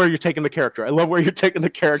where you're taking the character. I love where you're taking the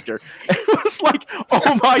character. And it was like,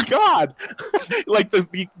 oh my God. Like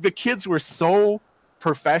the kids were so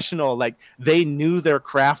professional. Like, they knew their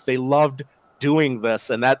craft. They loved doing this.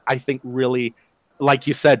 And that, I think, really, like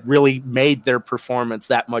you said, really made their performance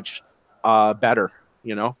that much better,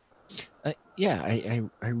 you know? Yeah,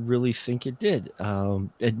 I really think it did.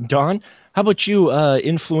 Dawn, how about you?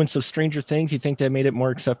 Influence of Stranger Things, you think that made it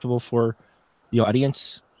more acceptable for the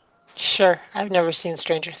audience? Sure. I've never seen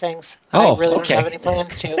Stranger Things. Oh, I really okay. don't have any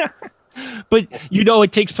plans to. But, you know,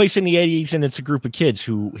 it takes place in the 80s, and it's a group of kids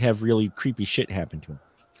who have really creepy shit happen to them.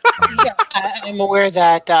 Yeah, I'm aware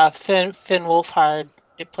that Finn Wolfhard,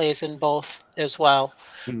 it plays in both as well,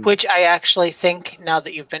 which I actually think, now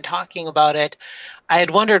that you've been talking about it, I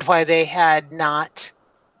had wondered why they had not.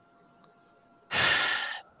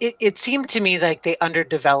 It seemed to me like they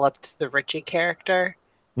underdeveloped the Richie character.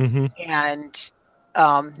 Mm-hmm. And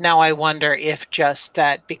now I wonder if just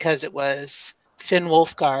that because it was Finn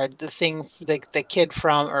Wolfhard, the kid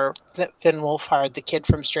from, or Finn Wolfhard, the kid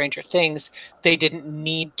from Stranger Things, they didn't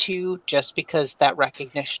need to, just because that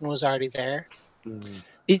recognition was already there. Mm-hmm.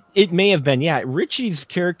 It may have been, yeah. Richie's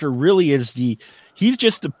character really is he's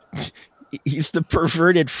the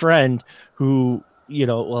perverted friend who, you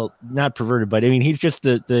know, well, not perverted, but I mean, he's just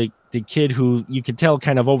the kid who you could tell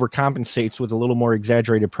kind of overcompensates with a little more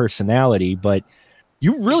exaggerated personality, but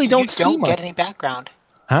you really don't get any background.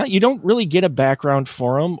 Huh? You don't really get a background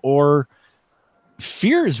for him or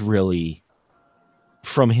fears really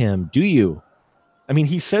from him, do you? I mean,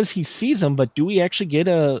 he says he sees him, but do we actually get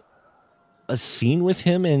a scene with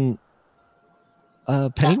him in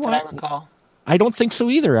Pennywise? Not that I recall. I don't think so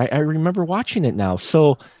either. I remember watching it now.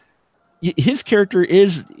 So his character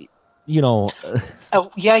is, you know.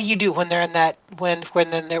 Oh yeah, you do. When they're in that when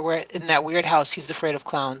then they were in that weird house, he's afraid of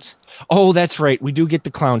clowns. Oh, that's right. We do get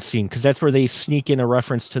the clown scene because that's where they sneak in a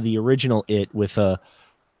reference to the original It with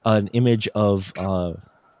an image of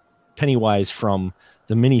Pennywise from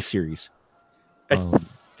the miniseries. I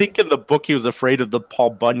think in the book he was afraid of the Paul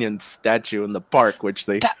Bunyan statue in the park, which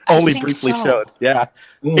they only briefly showed. Yeah,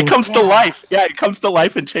 it comes to life. Yeah, it comes to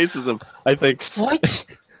life and chases him, I think. What?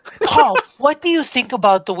 Paul, what do you think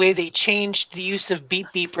about the way they changed the use of Beep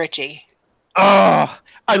Beep Richie? Oh,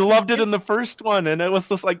 I loved it in the first one, and it was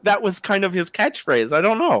just like that was kind of his catchphrase. I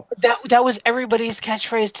don't know. That was everybody's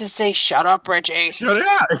catchphrase to say, "Shut up, Reggie."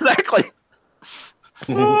 Yeah, exactly.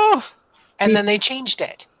 Oh, And then they changed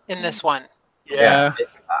it in this one. yeah.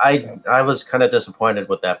 I was kind of disappointed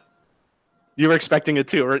with that. You were expecting it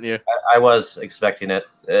too, weren't you? I was expecting it.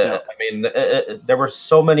 Yeah. I mean, there were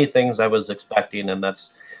so many things I was expecting, and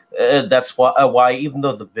that's why even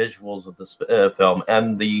though the visuals of this film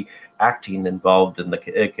and the acting involved in the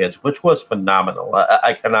kids, which was phenomenal,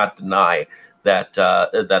 I cannot deny that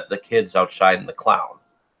that the kids outshine the clown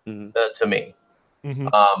to me.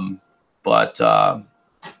 Mhm. But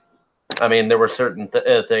I mean, there were certain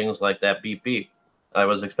things like that beep beep I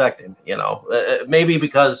was expecting. Maybe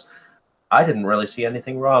because I didn't really see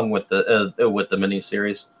anything wrong with the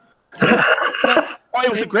miniseries. Oh,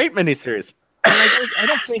 it was a great miniseries. And I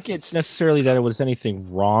don't think it's necessarily that it was anything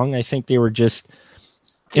wrong. I think they were just,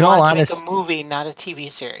 They in all wanted to honesty, make a movie, not a TV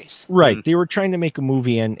series. right. They were trying to make a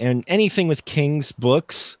movie, and anything with King's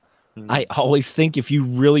books, I always think if you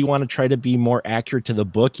really want to try to be more accurate to the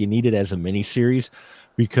book, you need it as a miniseries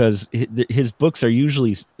because his books are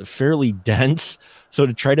usually fairly dense. So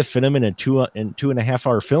to try to fit them in a 2.5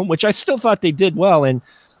 hour film, which I still thought they did well. And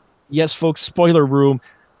yes, folks, spoiler room,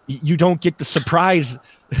 you don't get the surprise.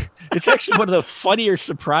 It's actually one of the funnier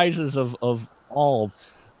surprises of all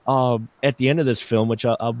at the end of this film, which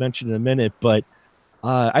I'll mention in a minute. But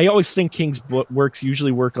I always think King's works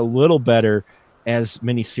usually work a little better as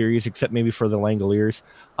miniseries, except maybe for the Langoliers.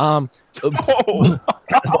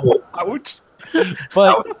 Ouch.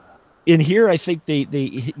 But in here, I think they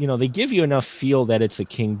give you enough feel that it's a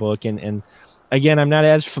King book. And again, I'm not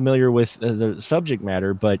as familiar with the subject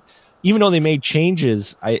matter, but even though they made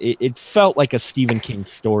changes, it felt like a Stephen King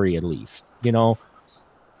story, at least.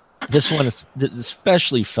 This one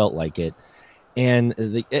especially felt like it,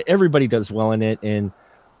 and everybody does well in it. And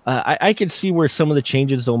I can see where some of the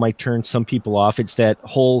changes though might turn some people off. It's that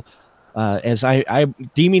whole, as I'm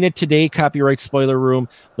deeming it today, copyright spoiler room,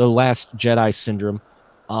 the Last Jedi syndrome,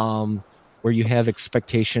 where you have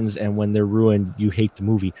expectations and when they're ruined, you hate the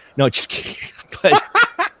movie. No, just kidding. But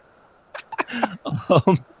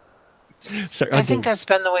sorry, I think that's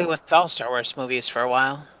been the way with all Star Wars movies for a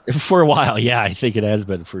while. For a while, yeah, I think it has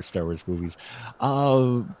been for Star Wars movies.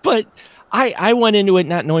 But I went into it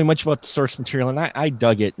not knowing much about the source material, and I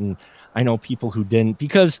dug it, and I know people who didn't,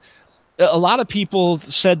 because a lot of people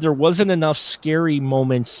said there wasn't enough scary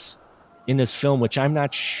moments in this film, which I'm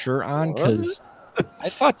not sure on, because I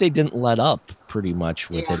thought they didn't let up pretty much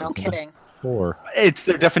with it. No kidding. It's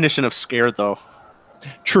their definition of scare, though.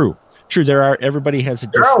 True. Everybody has a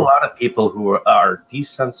There are different. a lot of people who are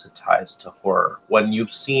desensitized to horror when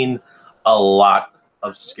you've seen a lot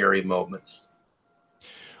of scary moments.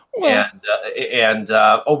 Well, And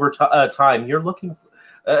over time, you're looking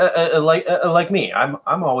like me. I'm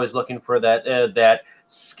always looking for that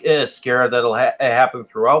scare that'll happen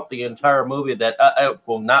throughout the entire movie that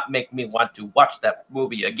will not make me want to watch that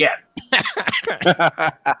movie again.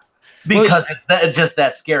 Because it's just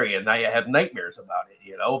that scary, and I have nightmares about it,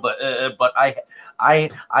 But I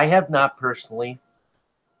have not personally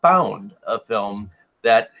found a film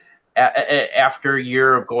that after a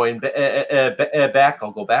year of going back,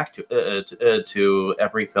 I'll go back to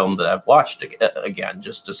every film that I've watched again,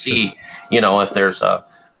 just to see, if there's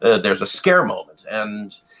a scare moment.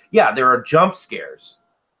 And yeah, there are jump scares,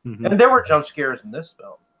 and there were jump scares in this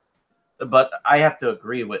film. But I have to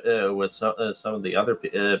agree with some of the other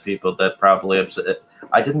people that probably upset.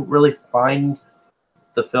 I didn't really find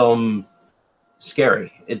the film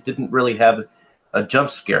scary. It didn't really have a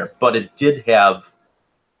jump scare, but it did have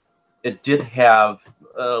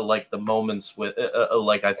like the moments with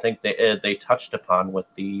like I think they touched upon with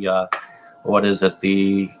the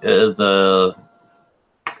the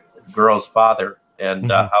girl's father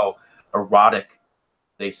and how erotic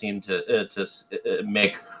they seem to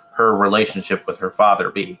make her relationship with her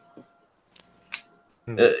father be.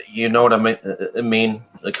 You know what I mean?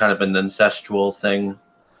 Kind of an incestual thing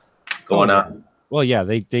going on. Well, yeah,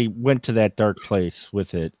 they went to that dark place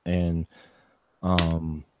with it, and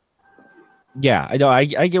yeah, I know,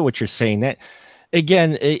 I get what you're saying. That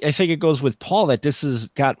again, I think it goes with Paul that this has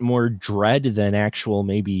got more dread than actual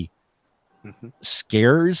maybe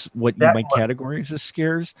scares. What you might categorize as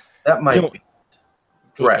scares. That might be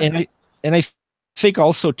dread, and I think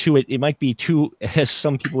also too it might be too, as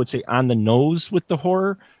some people would say, on the nose with the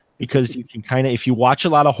horror, because you can kind of, if you watch a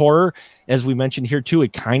lot of horror, as we mentioned here too,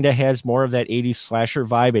 it kind of has more of that 80s slasher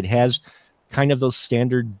vibe. It has kind of those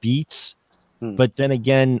standard beats, but then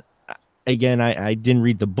again, I didn't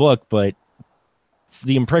read the book, but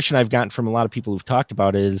the impression I've gotten from a lot of people who've talked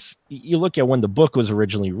about it is you look at when the book was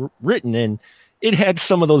originally written, and it had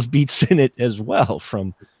some of those beats in it as well,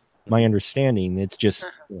 from my understanding. It's just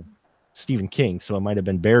Stephen King, so it might have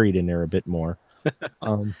been buried in there a bit more.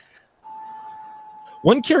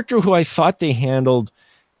 One character who I thought they handled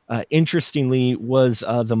interestingly was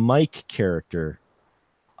the Mike character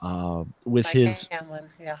with Mike his Hanlon,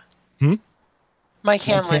 yeah. Mike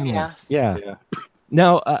Hanlon, Hanlon. yeah. Yeah.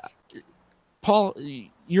 Now, Paul,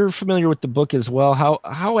 you're familiar with the book as well.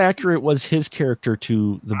 How accurate was his character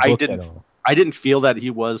to the book at all? I didn't feel that he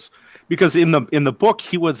was, because in the book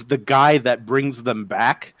he was the guy that brings them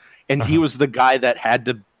back, and he was the guy that had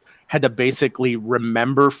to basically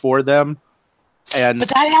remember for them. And But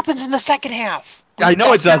that happens in the second half. I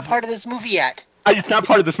know it does. Not part of this movie yet. It's not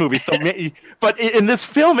part of this movie. So, but in this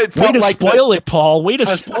film, it felt Way to like spoil it, Paul. Way to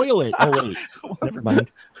spoil it. Oh wait, never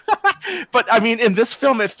mind. But I mean, in this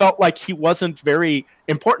film, it felt like he wasn't very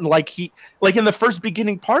important. Like in the first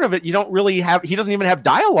beginning part of it, you don't really have. He doesn't even have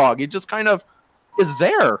dialogue. He just kind of is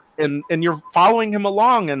there, and you're following him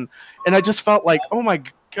along, and I just felt like, oh my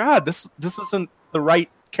god, this isn't the right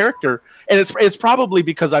character, and it's probably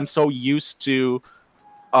because I'm so used to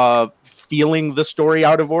feeling the story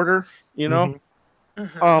out of order, you know.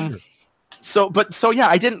 So yeah,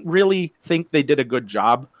 I didn't really think they did a good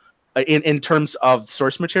job in terms of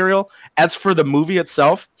source material. As for the movie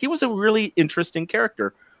itself, he was a really interesting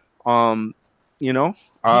character. You know,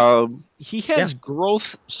 he has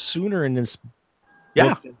growth sooner in this.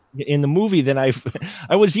 Yeah. In the movie than I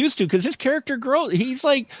was used to, because his character grows. He's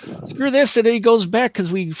like, screw this, and then he goes back,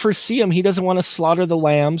 because we first see him. He doesn't want to slaughter the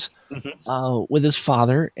lambs with his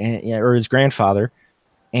father or his grandfather,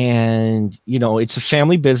 and it's a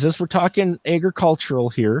family business. We're talking agricultural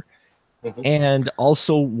here, and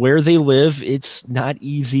also where they live. It's not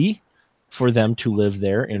easy for them to live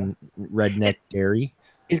there in redneck dairy.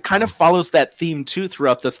 It kind of follows that theme too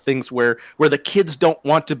throughout this things where the kids don't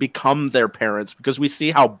want to become their parents, because we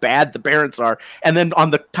see how bad the parents are. And then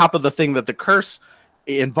on the top of the thing that the curse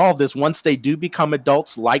involved is, once they do become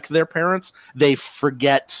adults like their parents, they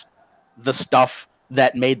forget the stuff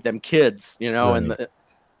that made them kids, right.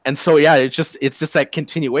 And so, yeah, it's just that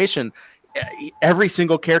continuation. Every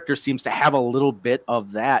single character seems to have a little bit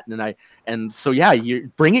of that. And so, yeah, you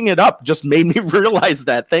bringing it up just made me realize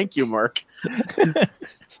that. Thank you, Mark.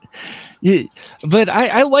 Yeah, but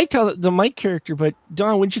I liked how the Mike character, but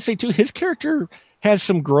Don, wouldn't you say too, his character has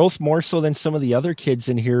some growth more so than some of the other kids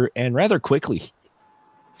in here, and rather quickly?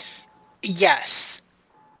 Yes.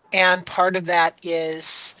 And part of that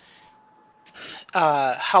is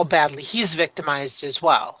how badly he's victimized as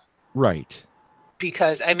well. Right.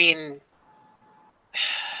 Because, I mean,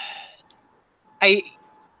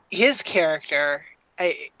 his character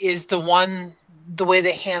is the way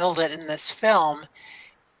they handled it in this film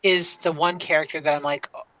is the one character that I'm like,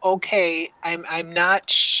 okay, I'm not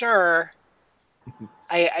sure.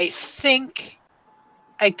 I think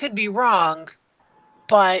I could be wrong,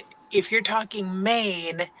 but if you're talking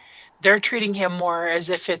Maine, they're treating him more as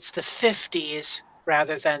if it's the 50s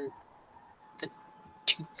rather than the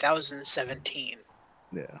 2017.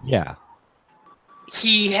 Yeah.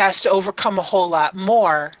 He has to overcome a whole lot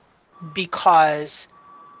more because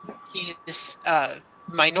he's a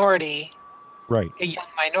minority. Right. A young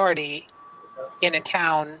minority in a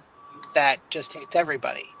town that just hates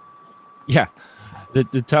everybody. Yeah.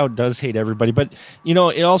 The town does hate everybody, but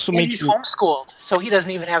it also makes he's homeschooled, so he doesn't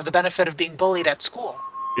even have the benefit of being bullied at school.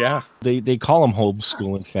 Yeah. They call him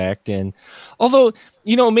homeschool, in fact. And although,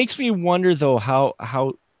 it makes me wonder though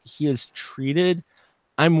how he is treated.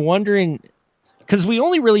 I'm wondering, because we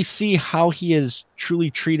only really see how he is truly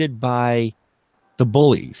treated by the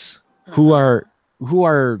bullies, who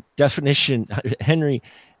are definition Henry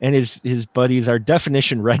and his buddies are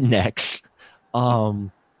definition rednecks.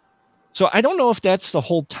 So I don't know if that's the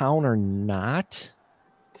whole town or not.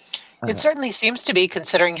 It certainly seems to be,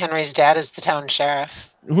 considering Henry's dad is the town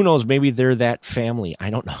sheriff. Who knows? Maybe they're that family. I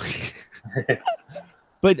don't know.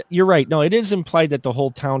 But you're right. No, it is implied that the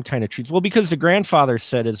whole town kind of treats well, because the grandfather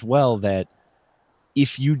said as well that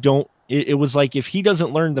if you don't, it was like if he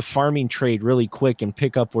doesn't learn the farming trade really quick and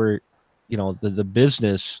pick up where, the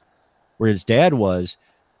business where his dad was,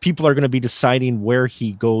 people are going to be deciding where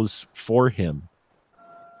he goes for him.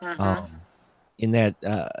 In that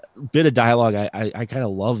bit of dialogue, I kind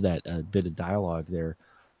of love that bit of dialogue there,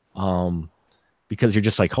 because you're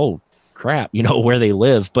just like, oh crap, where they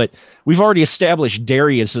live. But we've already established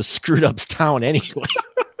Derry is a screwed up town anyway.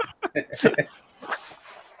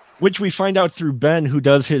 Which we find out through Ben, who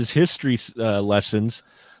does his history lessons,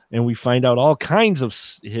 and we find out all kinds of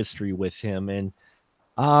history with him. And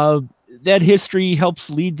that history helps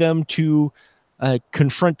lead them to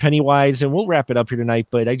confront Pennywise, and we'll wrap it up here tonight.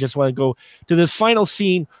 But I just want to go to the final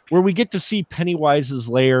scene where we get to see Pennywise's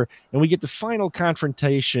lair, and we get the final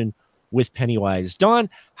confrontation with Pennywise. Dawn,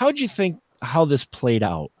 how did you think how this played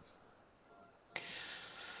out?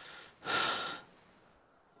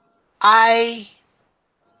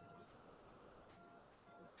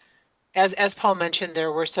 As Paul mentioned,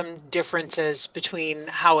 there were some differences between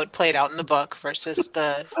how it played out in the book versus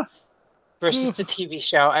the TV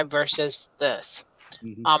show versus this.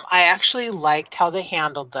 Mhm. I actually liked how they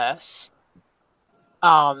handled this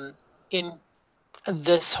in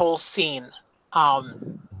this whole scene.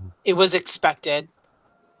 It was expected.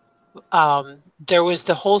 There was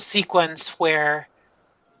the whole sequence where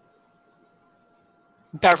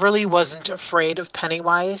Beverly wasn't afraid of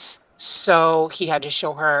Pennywise, so he had to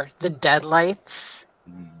show her the deadlights,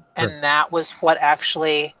 and that was what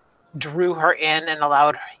actually drew her in and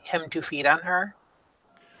allowed him to feed on her.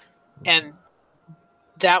 And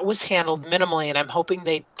that was handled minimally, and I'm hoping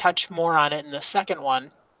they touch more on it in the second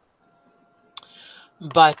one.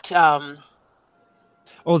 But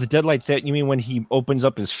Oh, the deadlights, that you mean when he opens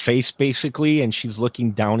up his face basically and she's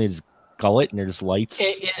looking down his gullet and there's lights?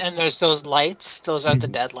 and there's those lights, those are the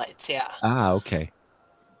deadlights, yeah. Ah, okay.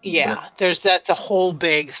 Yeah, that's a whole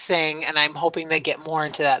big thing, and I'm hoping they get more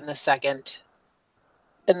into that in the second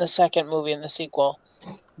movie, in the sequel,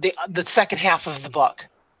 the second half of the book.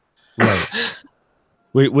 Right.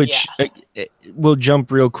 Which we'll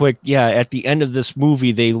jump real quick. Yeah, at the end of this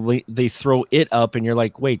movie, they throw it up, and you're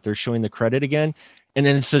like, wait, they're showing the credit again, and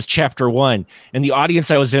then it says chapter 1, and the audience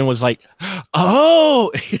I was in was like, oh,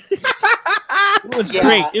 it was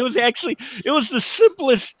great. It was the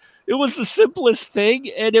simplest thing,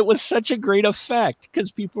 and it was such a great effect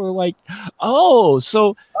because people were like, oh,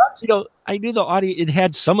 so I knew the audience. It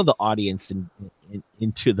had some of the audience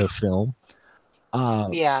into the film.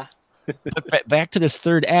 Yeah. But back to this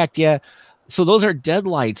third act, yeah. So those are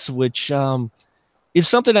deadlights, which is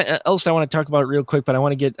something else I want to talk about real quick. But I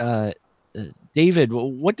want to get David.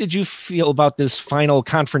 What did you feel about this final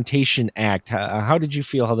confrontation act? How did you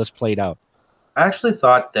feel how this played out? I actually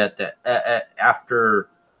thought that after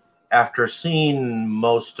seeing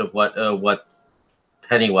most of what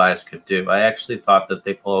Pennywise could do, I actually thought that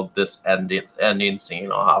they pulled this ending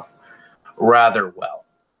scene off rather well.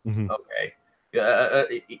 Mm-hmm. Okay.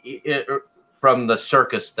 From the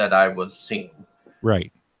circus that I was seeing, right?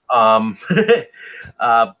 But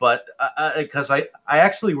because I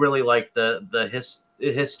actually really like the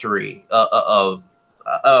history of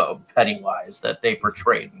Pennywise that they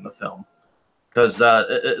portrayed in the film, because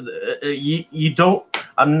you don't.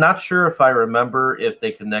 I'm not sure if I remember if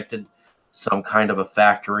they connected some kind of a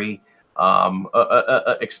factory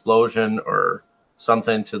explosion or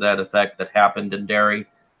something to that effect that happened in Derry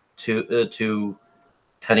to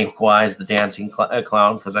Pennywise the dancing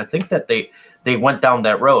clown, because I think that they went down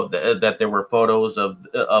that road, that there were photos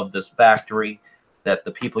of this factory that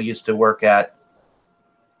the people used to work at,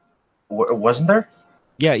 wasn't there?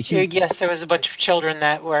 Yeah. Yes, there was a bunch of children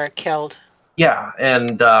that were killed. Yeah,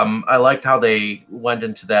 and I liked how they went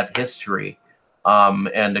into that history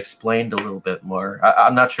and explained a little bit more.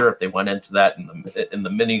 I'm not sure if they went into that in the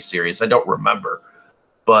miniseries. I don't remember,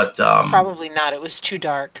 but probably not. It was too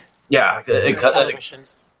dark. Yeah, television.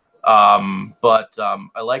 But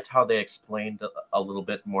I liked how they explained a little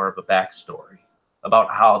bit more of a backstory about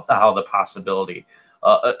how the possibility,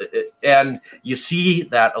 and you see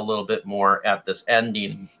that a little bit more at this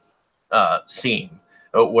ending scene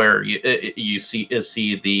where you see his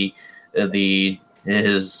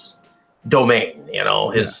domain,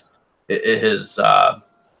 his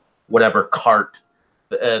whatever cart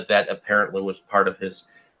that apparently was part of his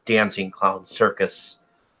dancing clown circus.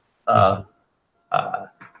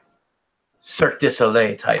 Cirque du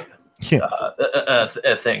Soleil type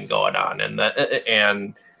thing going on,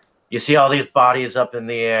 and you see all these bodies up in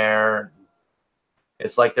the air.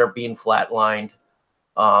 It's like they're being flatlined,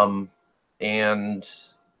 and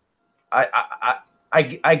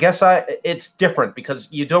I guess it's different because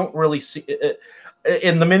you don't really see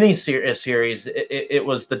in the mini series. It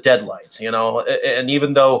was the deadlights, and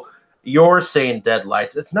even though you're saying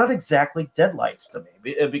deadlights, it's not exactly deadlights to me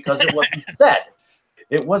because it wasn't said.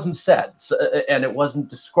 It wasn't said, and it wasn't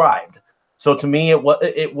described. So to me, it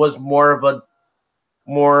was more of a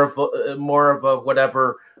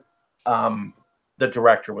whatever the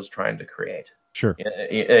director was trying to create. Sure.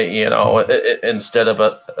 Instead of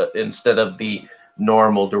the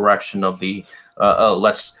normal direction of the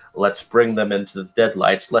let's bring them into the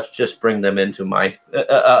deadlights. Let's just bring them into my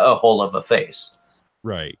a hole of a face.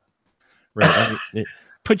 Right. Right.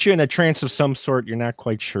 put you in a trance of some sort. You're not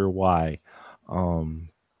quite sure why.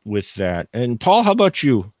 With that, and Paul, how about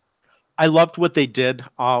you? I loved what they did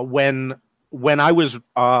when I was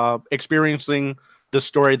experiencing the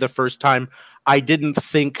story the first time. I didn't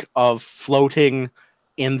think of floating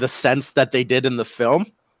in the sense that they did in the film.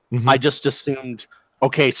 Mhm. I just assumed,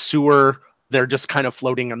 okay, sewer, they're just kind of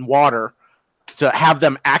floating in water. To have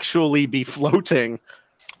them actually be floating,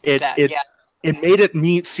 it made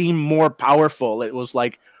it seem more powerful. It was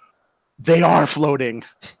like they are floating,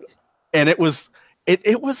 and it was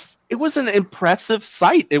an impressive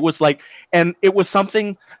sight. It was like, and it was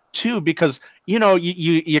something too, because you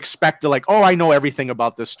expect to, like, oh, I know everything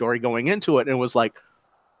about this story going into it, and it was like,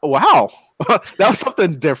 wow, that was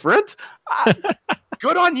something different.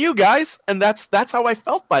 Good on you guys. And that's how I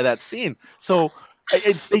felt by that scene. So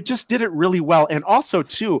they just did it really well. And also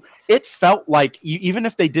too, it felt like even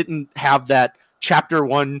if they didn't have that chapter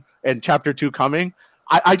 1 and chapter 2 coming,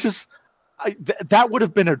 that would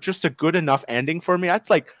have been just a good enough ending for me. I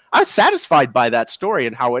was satisfied by that story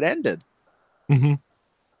and how it ended. Mm-hmm.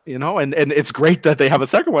 And it's great that they have a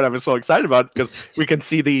second one. I'm so excited about it because we can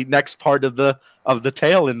see the next part of the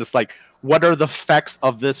tale, and it's like, what are the effects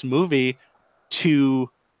of this movie to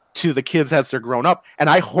the kids as they're grown up? And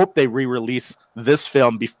I hope they re-release this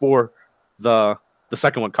film before the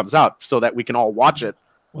second one comes out so that we can all watch it.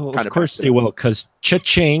 Well, of course they will, because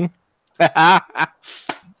cha-ching.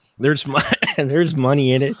 There's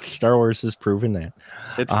money in it. Star Wars has proven that.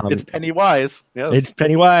 It's penny wise. Yes. It's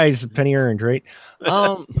penny wise, penny earned, right?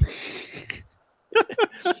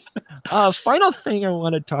 Final thing I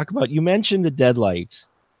want to talk about. You mentioned the deadlights.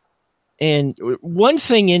 And one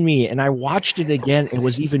thing in me, and I watched it again, it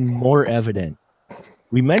was even more evident.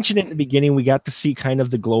 We mentioned it in the beginning. We got to see kind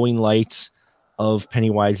of the glowing lights of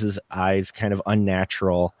Pennywise's eyes, kind of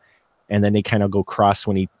unnatural. And then they kind of go cross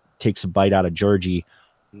when he takes a bite out of Georgie.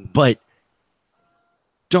 But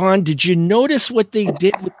Dawn, did you notice what they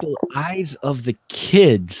did with the eyes of the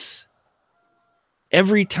kids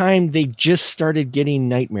every time they just started getting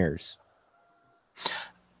nightmares?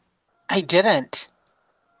 I didn't.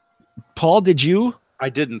 Paul, did you? I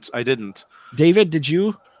didn't. David, did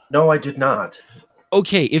you? No, I did not.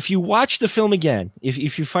 Okay, if you watch the film again,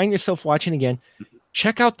 if you find yourself watching again,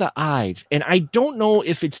 check out the eyes. And I don't know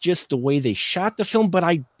if it's just the way they shot the film, but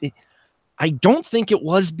I don't think it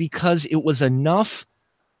was, because it was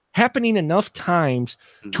happening enough times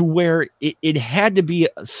to where it had to be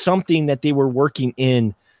something that they were working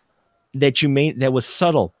in that was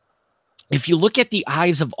subtle. If you look at the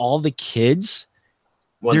eyes of all the kids,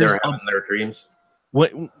 when they're having their dreams,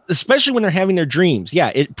 especially when they're having their dreams,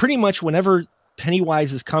 yeah, it pretty much whenever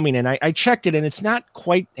Pennywise is coming, and I checked it, and it's not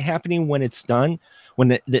quite happening when it's done.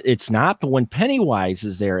 When it's not, but when Pennywise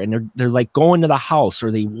is there and they're like going to the house, or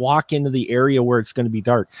they walk into the area where it's going to be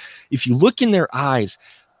dark, if you look in their eyes,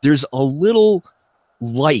 there's a little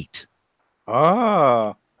light,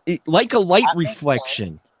 like a light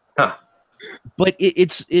reflection. Huh. But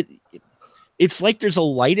it's like there's a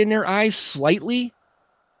light in their eyes slightly.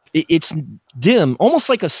 It's dim, almost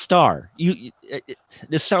like a star.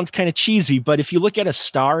 This sounds kind of cheesy, but if you look at a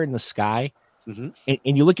star in the sky, mm-hmm.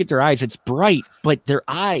 and you look at their eyes, it's bright, but their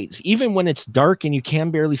eyes, even when it's dark and you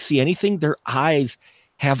can barely see anything, their eyes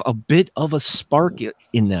have a bit of a spark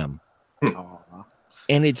in them.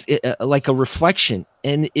 And it's like a reflection.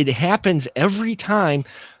 And it happens every time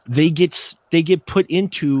they get put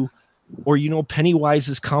into, or, Pennywise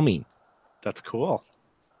is coming. That's cool.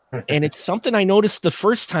 And it's something I noticed the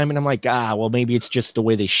first time, and I'm like, well, maybe it's just the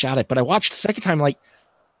way they shot it. But I watched the second time, like,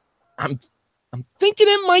 I'm thinking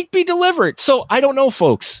it might be deliberate. So I don't know,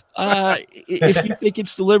 folks. If you think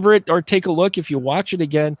it's deliberate, or take a look, if you watch it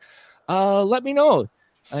again, let me know.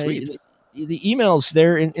 Sweet. The email's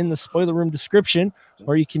there in the spoiler room description,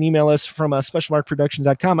 or you can email us from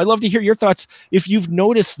specialmarkproductions.com. I'd love to hear your thoughts if you've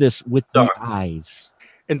noticed this with the eyes.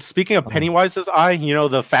 And speaking of Pennywise's eye,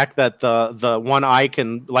 the fact that the one eye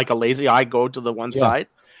can, like a lazy eye, go to the one side,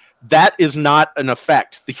 that is not an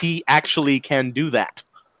effect. He actually can do that.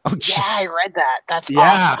 Oh, yeah, I read that. That's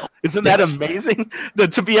awesome. Isn't that amazing?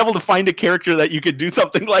 To be able to find a character that you could do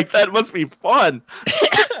something like that must be fun.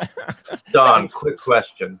 Don, quick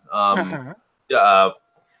question. The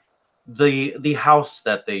house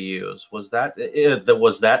that they use, was that in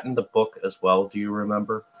the book as well? Do you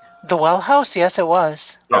remember? The well house? Yes, it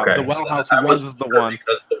was. Okay. The well house was the one.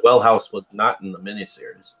 Because the well house was not in the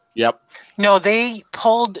miniseries. Yep. No, they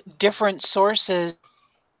pulled different sources.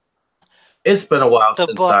 It's been a while the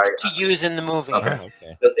since book to use in the movie. Okay.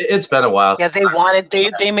 It's been a while. Yeah,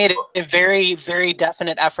 they made a very, very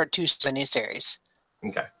definite effort to use a new series.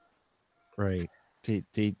 Okay. Right.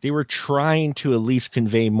 they were trying to at least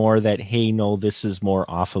convey more that, hey, no, this is more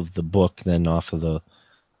off of the book than off of the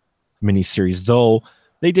miniseries, though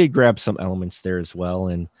they did grab some elements there as well.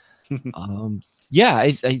 And yeah,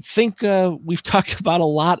 I think we've talked about a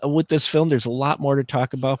lot with this film. There's a lot more to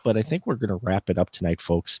talk about, but I think we're going to wrap it up tonight,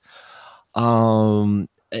 folks. And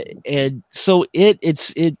so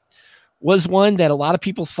it was one that a lot of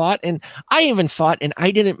people thought, and I even thought, and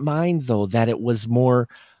I didn't mind though, that it was more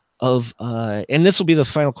of and this will be the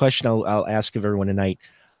final question I'll ask of everyone tonight,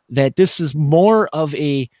 that this is more of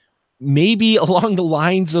a, maybe along the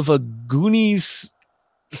lines of a Goonies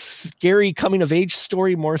scary coming of age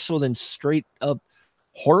story more so than straight up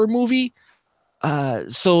horror movie.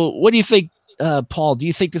 So what do you think, Paul? Do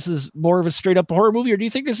you think this is more of a straight up horror movie, or do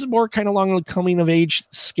you think this is more kind of along the coming of age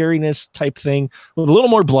scariness type thing with a little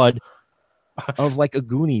more blood, of like a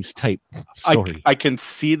Goonies type story? I can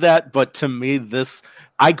see that, but to me,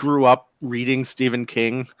 I grew up reading Stephen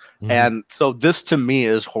King, and so this to me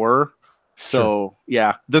is horror. So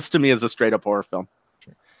yeah, this to me is a straight up horror film.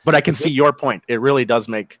 Sure. But I can see your point. It really does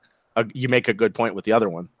you make a good point with the other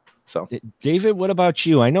one. So David, what about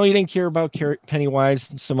you? I know you didn't care about Pennywise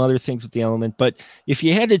and some other things with the element, but if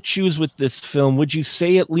you had to choose with this film, would you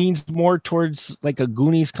say it leans more towards like a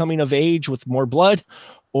Goonies coming of age with more blood,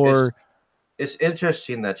 or? It's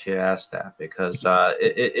interesting that you asked that, because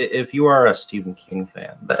if you are a Stephen King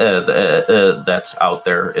fan that's out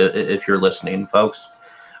there, if you're listening, folks,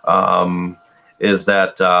 is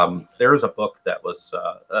that there's a book that was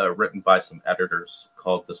written by some editors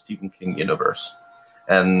called The Stephen King Universe.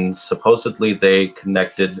 And supposedly they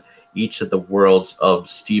connected each of the worlds of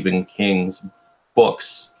Stephen King's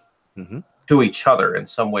books to each other in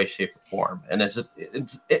some way, shape, or form. And it's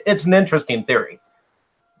an interesting theory,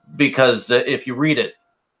 because if you read it,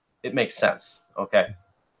 it makes sense. Okay,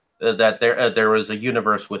 that there was a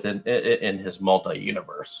universe within in his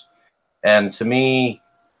multi-universe, and to me,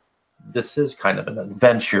 this is kind of an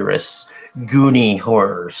adventurous Goonie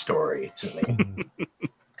horror story to me.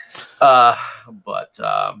 But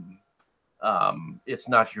it's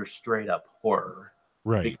not your straight up horror,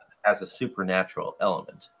 right? Because it has a supernatural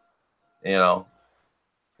element, you know,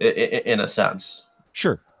 in a sense.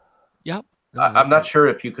 Sure. Yep. I'm not sure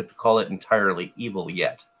if you could call it entirely evil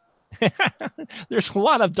yet. There's a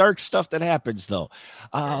lot of dark stuff that happens though.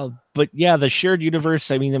 But yeah, the shared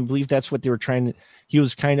universe, I mean, I believe that's what they were trying to, he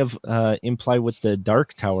was kind of implied with the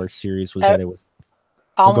Dark Tower series, was that it was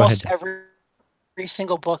almost every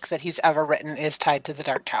single book that he's ever written is tied to the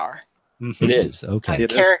Dark Tower. It is. Okay. A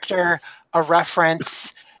character, a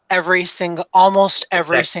reference, almost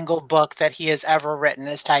every single book that he has ever written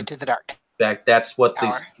is tied to the Dark Tower. That's what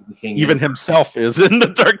even himself is in the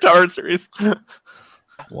Dark Tower series.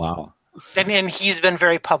 Wow. And he's been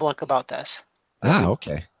very public about this. Ah,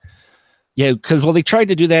 okay. Yeah, because they tried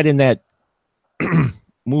to do that in that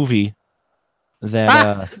movie.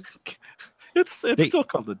 That it's still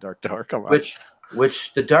called the Dark Tower. Come on.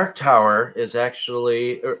 Which the Dark Tower is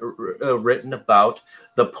actually written about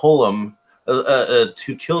the poem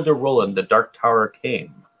to Childe Roland, The Dark Tower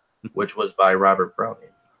Came, which was by Robert Browning.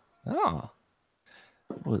 Oh,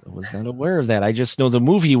 I was not aware of that. I just know the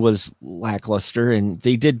movie was lackluster, and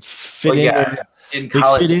they did fit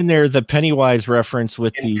in there the Pennywise reference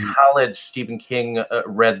with in college. Stephen King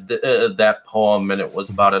read that poem, and it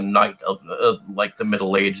was about a knight of like the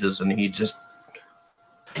Middle Ages, and he just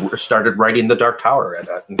started writing the Dark Tower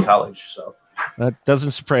in college. So that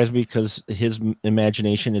doesn't surprise me, because his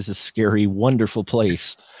imagination is a scary, wonderful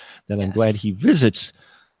place that I'm glad he visits.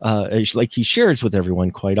 Like he shares with everyone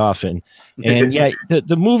quite often. And yeah,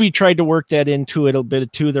 the movie tried to work that into it a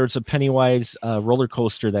bit too. There's a Pennywise roller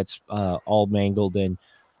coaster that's all mangled and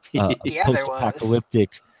post-apocalyptic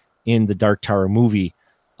in the Dark Tower movie.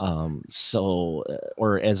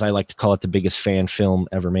 Or as I like to call it, the biggest fan film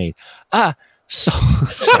ever made. So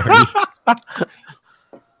sorry.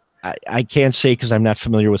 I can't say because I'm not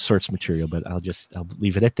familiar with source material, but I'll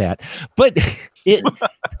leave it at that. But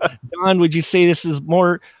Don, would you say this is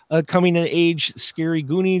more coming of age, scary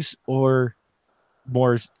Goonies, or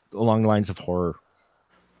more along the lines of horror?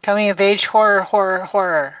 Coming of age, horror.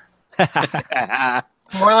 More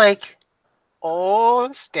like,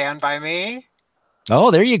 Stand By Me.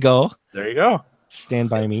 Oh, there you go. There you go.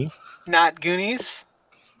 Stand By Me. Not Goonies.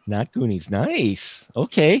 Not Goonies. Nice.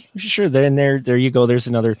 Okay. Sure. Then there you go. There's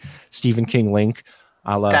another Stephen King link.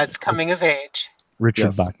 That's coming of age.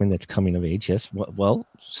 Richard Bachman. That's coming of age. Yes. Well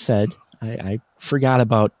said. I forgot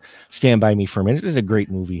about Stand By Me for a minute. This is a great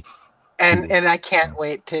movie. And I can't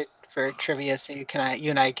wait for trivia so you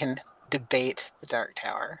and I can debate the Dark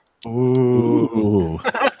Tower. Ooh.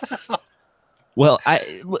 Well,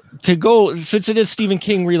 to go, since it is Stephen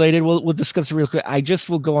King related, we'll discuss it real quick. I just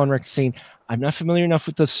will go on record saying I'm not familiar enough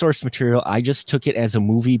with the source material. I just took it as a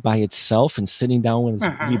movie by itself, and sitting down with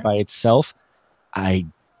a movie by itself, I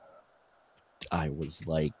was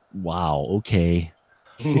like, wow, okay.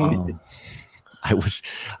 I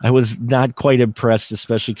was not quite impressed,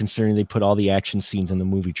 especially considering they put all the action scenes in the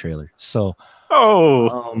movie trailer. So,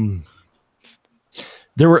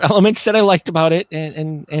 there were elements that I liked about it,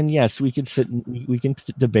 and yes, we can sit and we can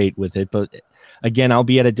debate with it. But again, I'll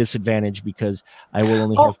be at a disadvantage because I will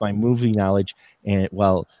only have my movie knowledge, and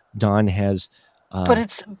while Dawn has. But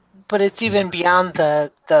it's even beyond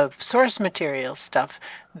the source material stuff.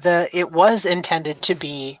 It was not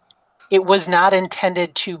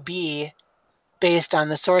intended to be based on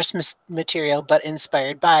the source material, but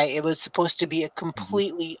inspired by. It was supposed to be a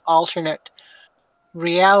completely alternate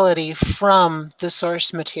reality from the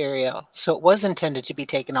source material, so it was intended to be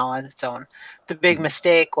taken all on its own. The big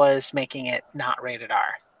mistake was making it not rated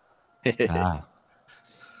R.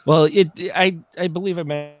 Well, I believe I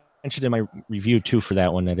mentioned in my review too for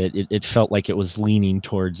that one that it felt like it was leaning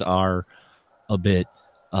towards R a bit,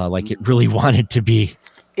 like it really wanted to be.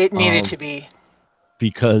 It needed to be,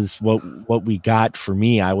 because what we got, for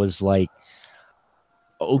me, I was like,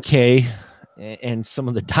 okay. And some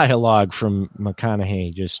of the dialogue from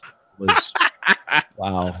McConaughey just was,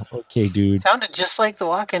 wow. Okay, dude. Sounded just like The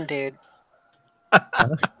Walking Dude.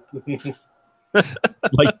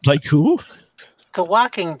 like who? The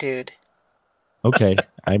Walking Dude. Okay,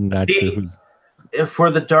 I'm not sure who.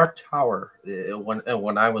 For The Dark Tower,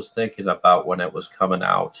 when I was thinking about when it was coming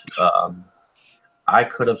out, I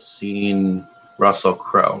could have seen Russell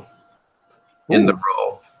Crowe in the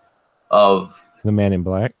role of the Man in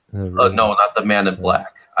Black. No, not the Man in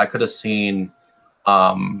Black. I could have seen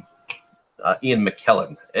Ian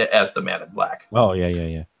McKellen as the Man in Black. Oh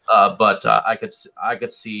yeah. But I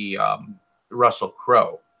could see Russell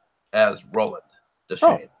Crowe as Roland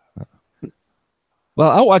Deschain. Oh. Well,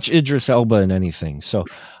 I'll watch Idris Elba in anything. So,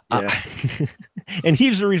 and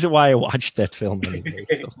he's the reason why I watched that film anyway.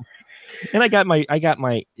 So. And I got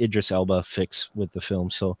my Idris Elba fix with the film,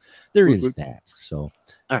 so there is that. So.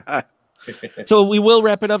 So we will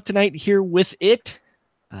wrap it up tonight here with It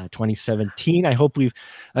 2017. I hope we've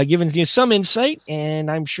given you some insight,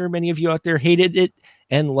 and I'm sure many of you out there hated it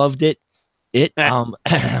and loved it.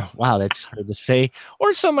 Wow, that's hard to say,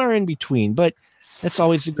 or some are in between, but that's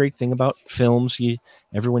always the great thing about films.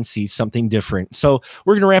 Everyone sees something different. So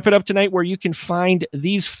we're going to wrap it up tonight where you can find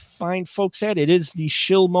these fine folks at. It is the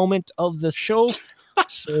shill moment of the show,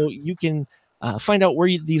 so you can find out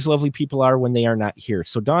where these lovely people are when they are not here.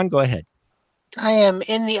 So Dawn, go ahead. I am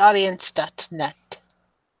in the audience.net.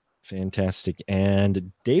 Fantastic.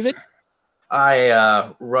 And David?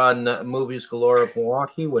 I run Movies Galore of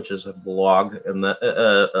Milwaukee, which is a blog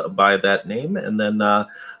by that name. And then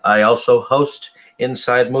I also host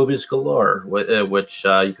Inside Movies Galore, which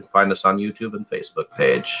you can find us on YouTube and Facebook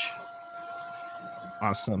page.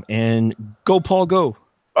 Awesome. And go, Paul, go.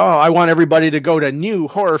 Oh, I want everybody to go to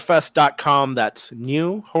newhorrorfest.com. That's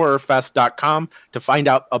newhorrorfest.com to find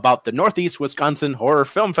out about the Northeast Wisconsin Horror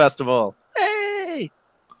Film Festival. Hey!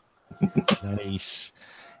 Nice.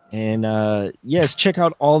 And yes, check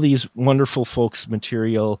out all these wonderful folks'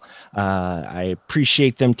 material. I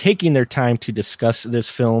appreciate them taking their time to discuss this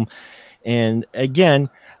film. And again,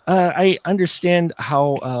 I understand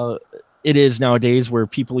how it is nowadays where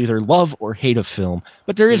people either love or hate a film,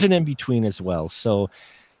 but there is an in-between as well. So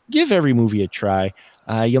give every movie a try.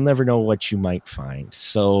 You'll never know what you might find.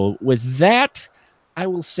 So with that, I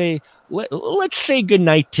will say, let's say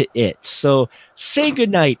goodnight to It. So say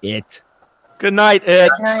goodnight, It. Good night, Ed.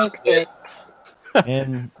 Good night, It.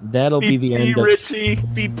 And that'll be the end of Richie.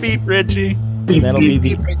 Beep, beep, Richie. And that'll be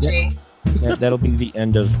the Richie. that'll be the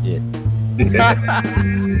end of It.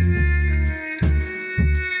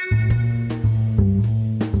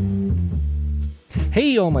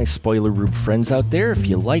 Hey, all my Spoiler Room friends out there, if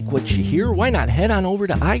you like what you hear, why not head on over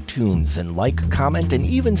to iTunes and like, comment, and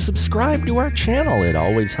even subscribe to our channel. It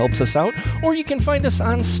always helps us out. Or you can find us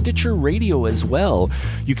on Stitcher Radio as well.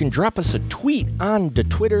 You can drop us a tweet on the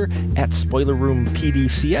Twitter at Spoiler Room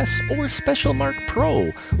PDCS or Special Mark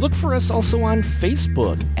Pro. Look for us also on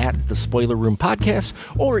Facebook at the Spoiler Room Podcast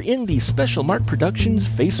or in the Special Mark Productions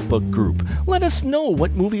Facebook group. Let us know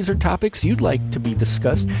what movies or topics you'd like to be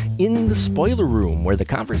discussed in the Spoiler Room, where the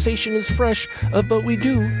conversation is fresh, but we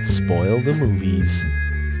do spoil the movies.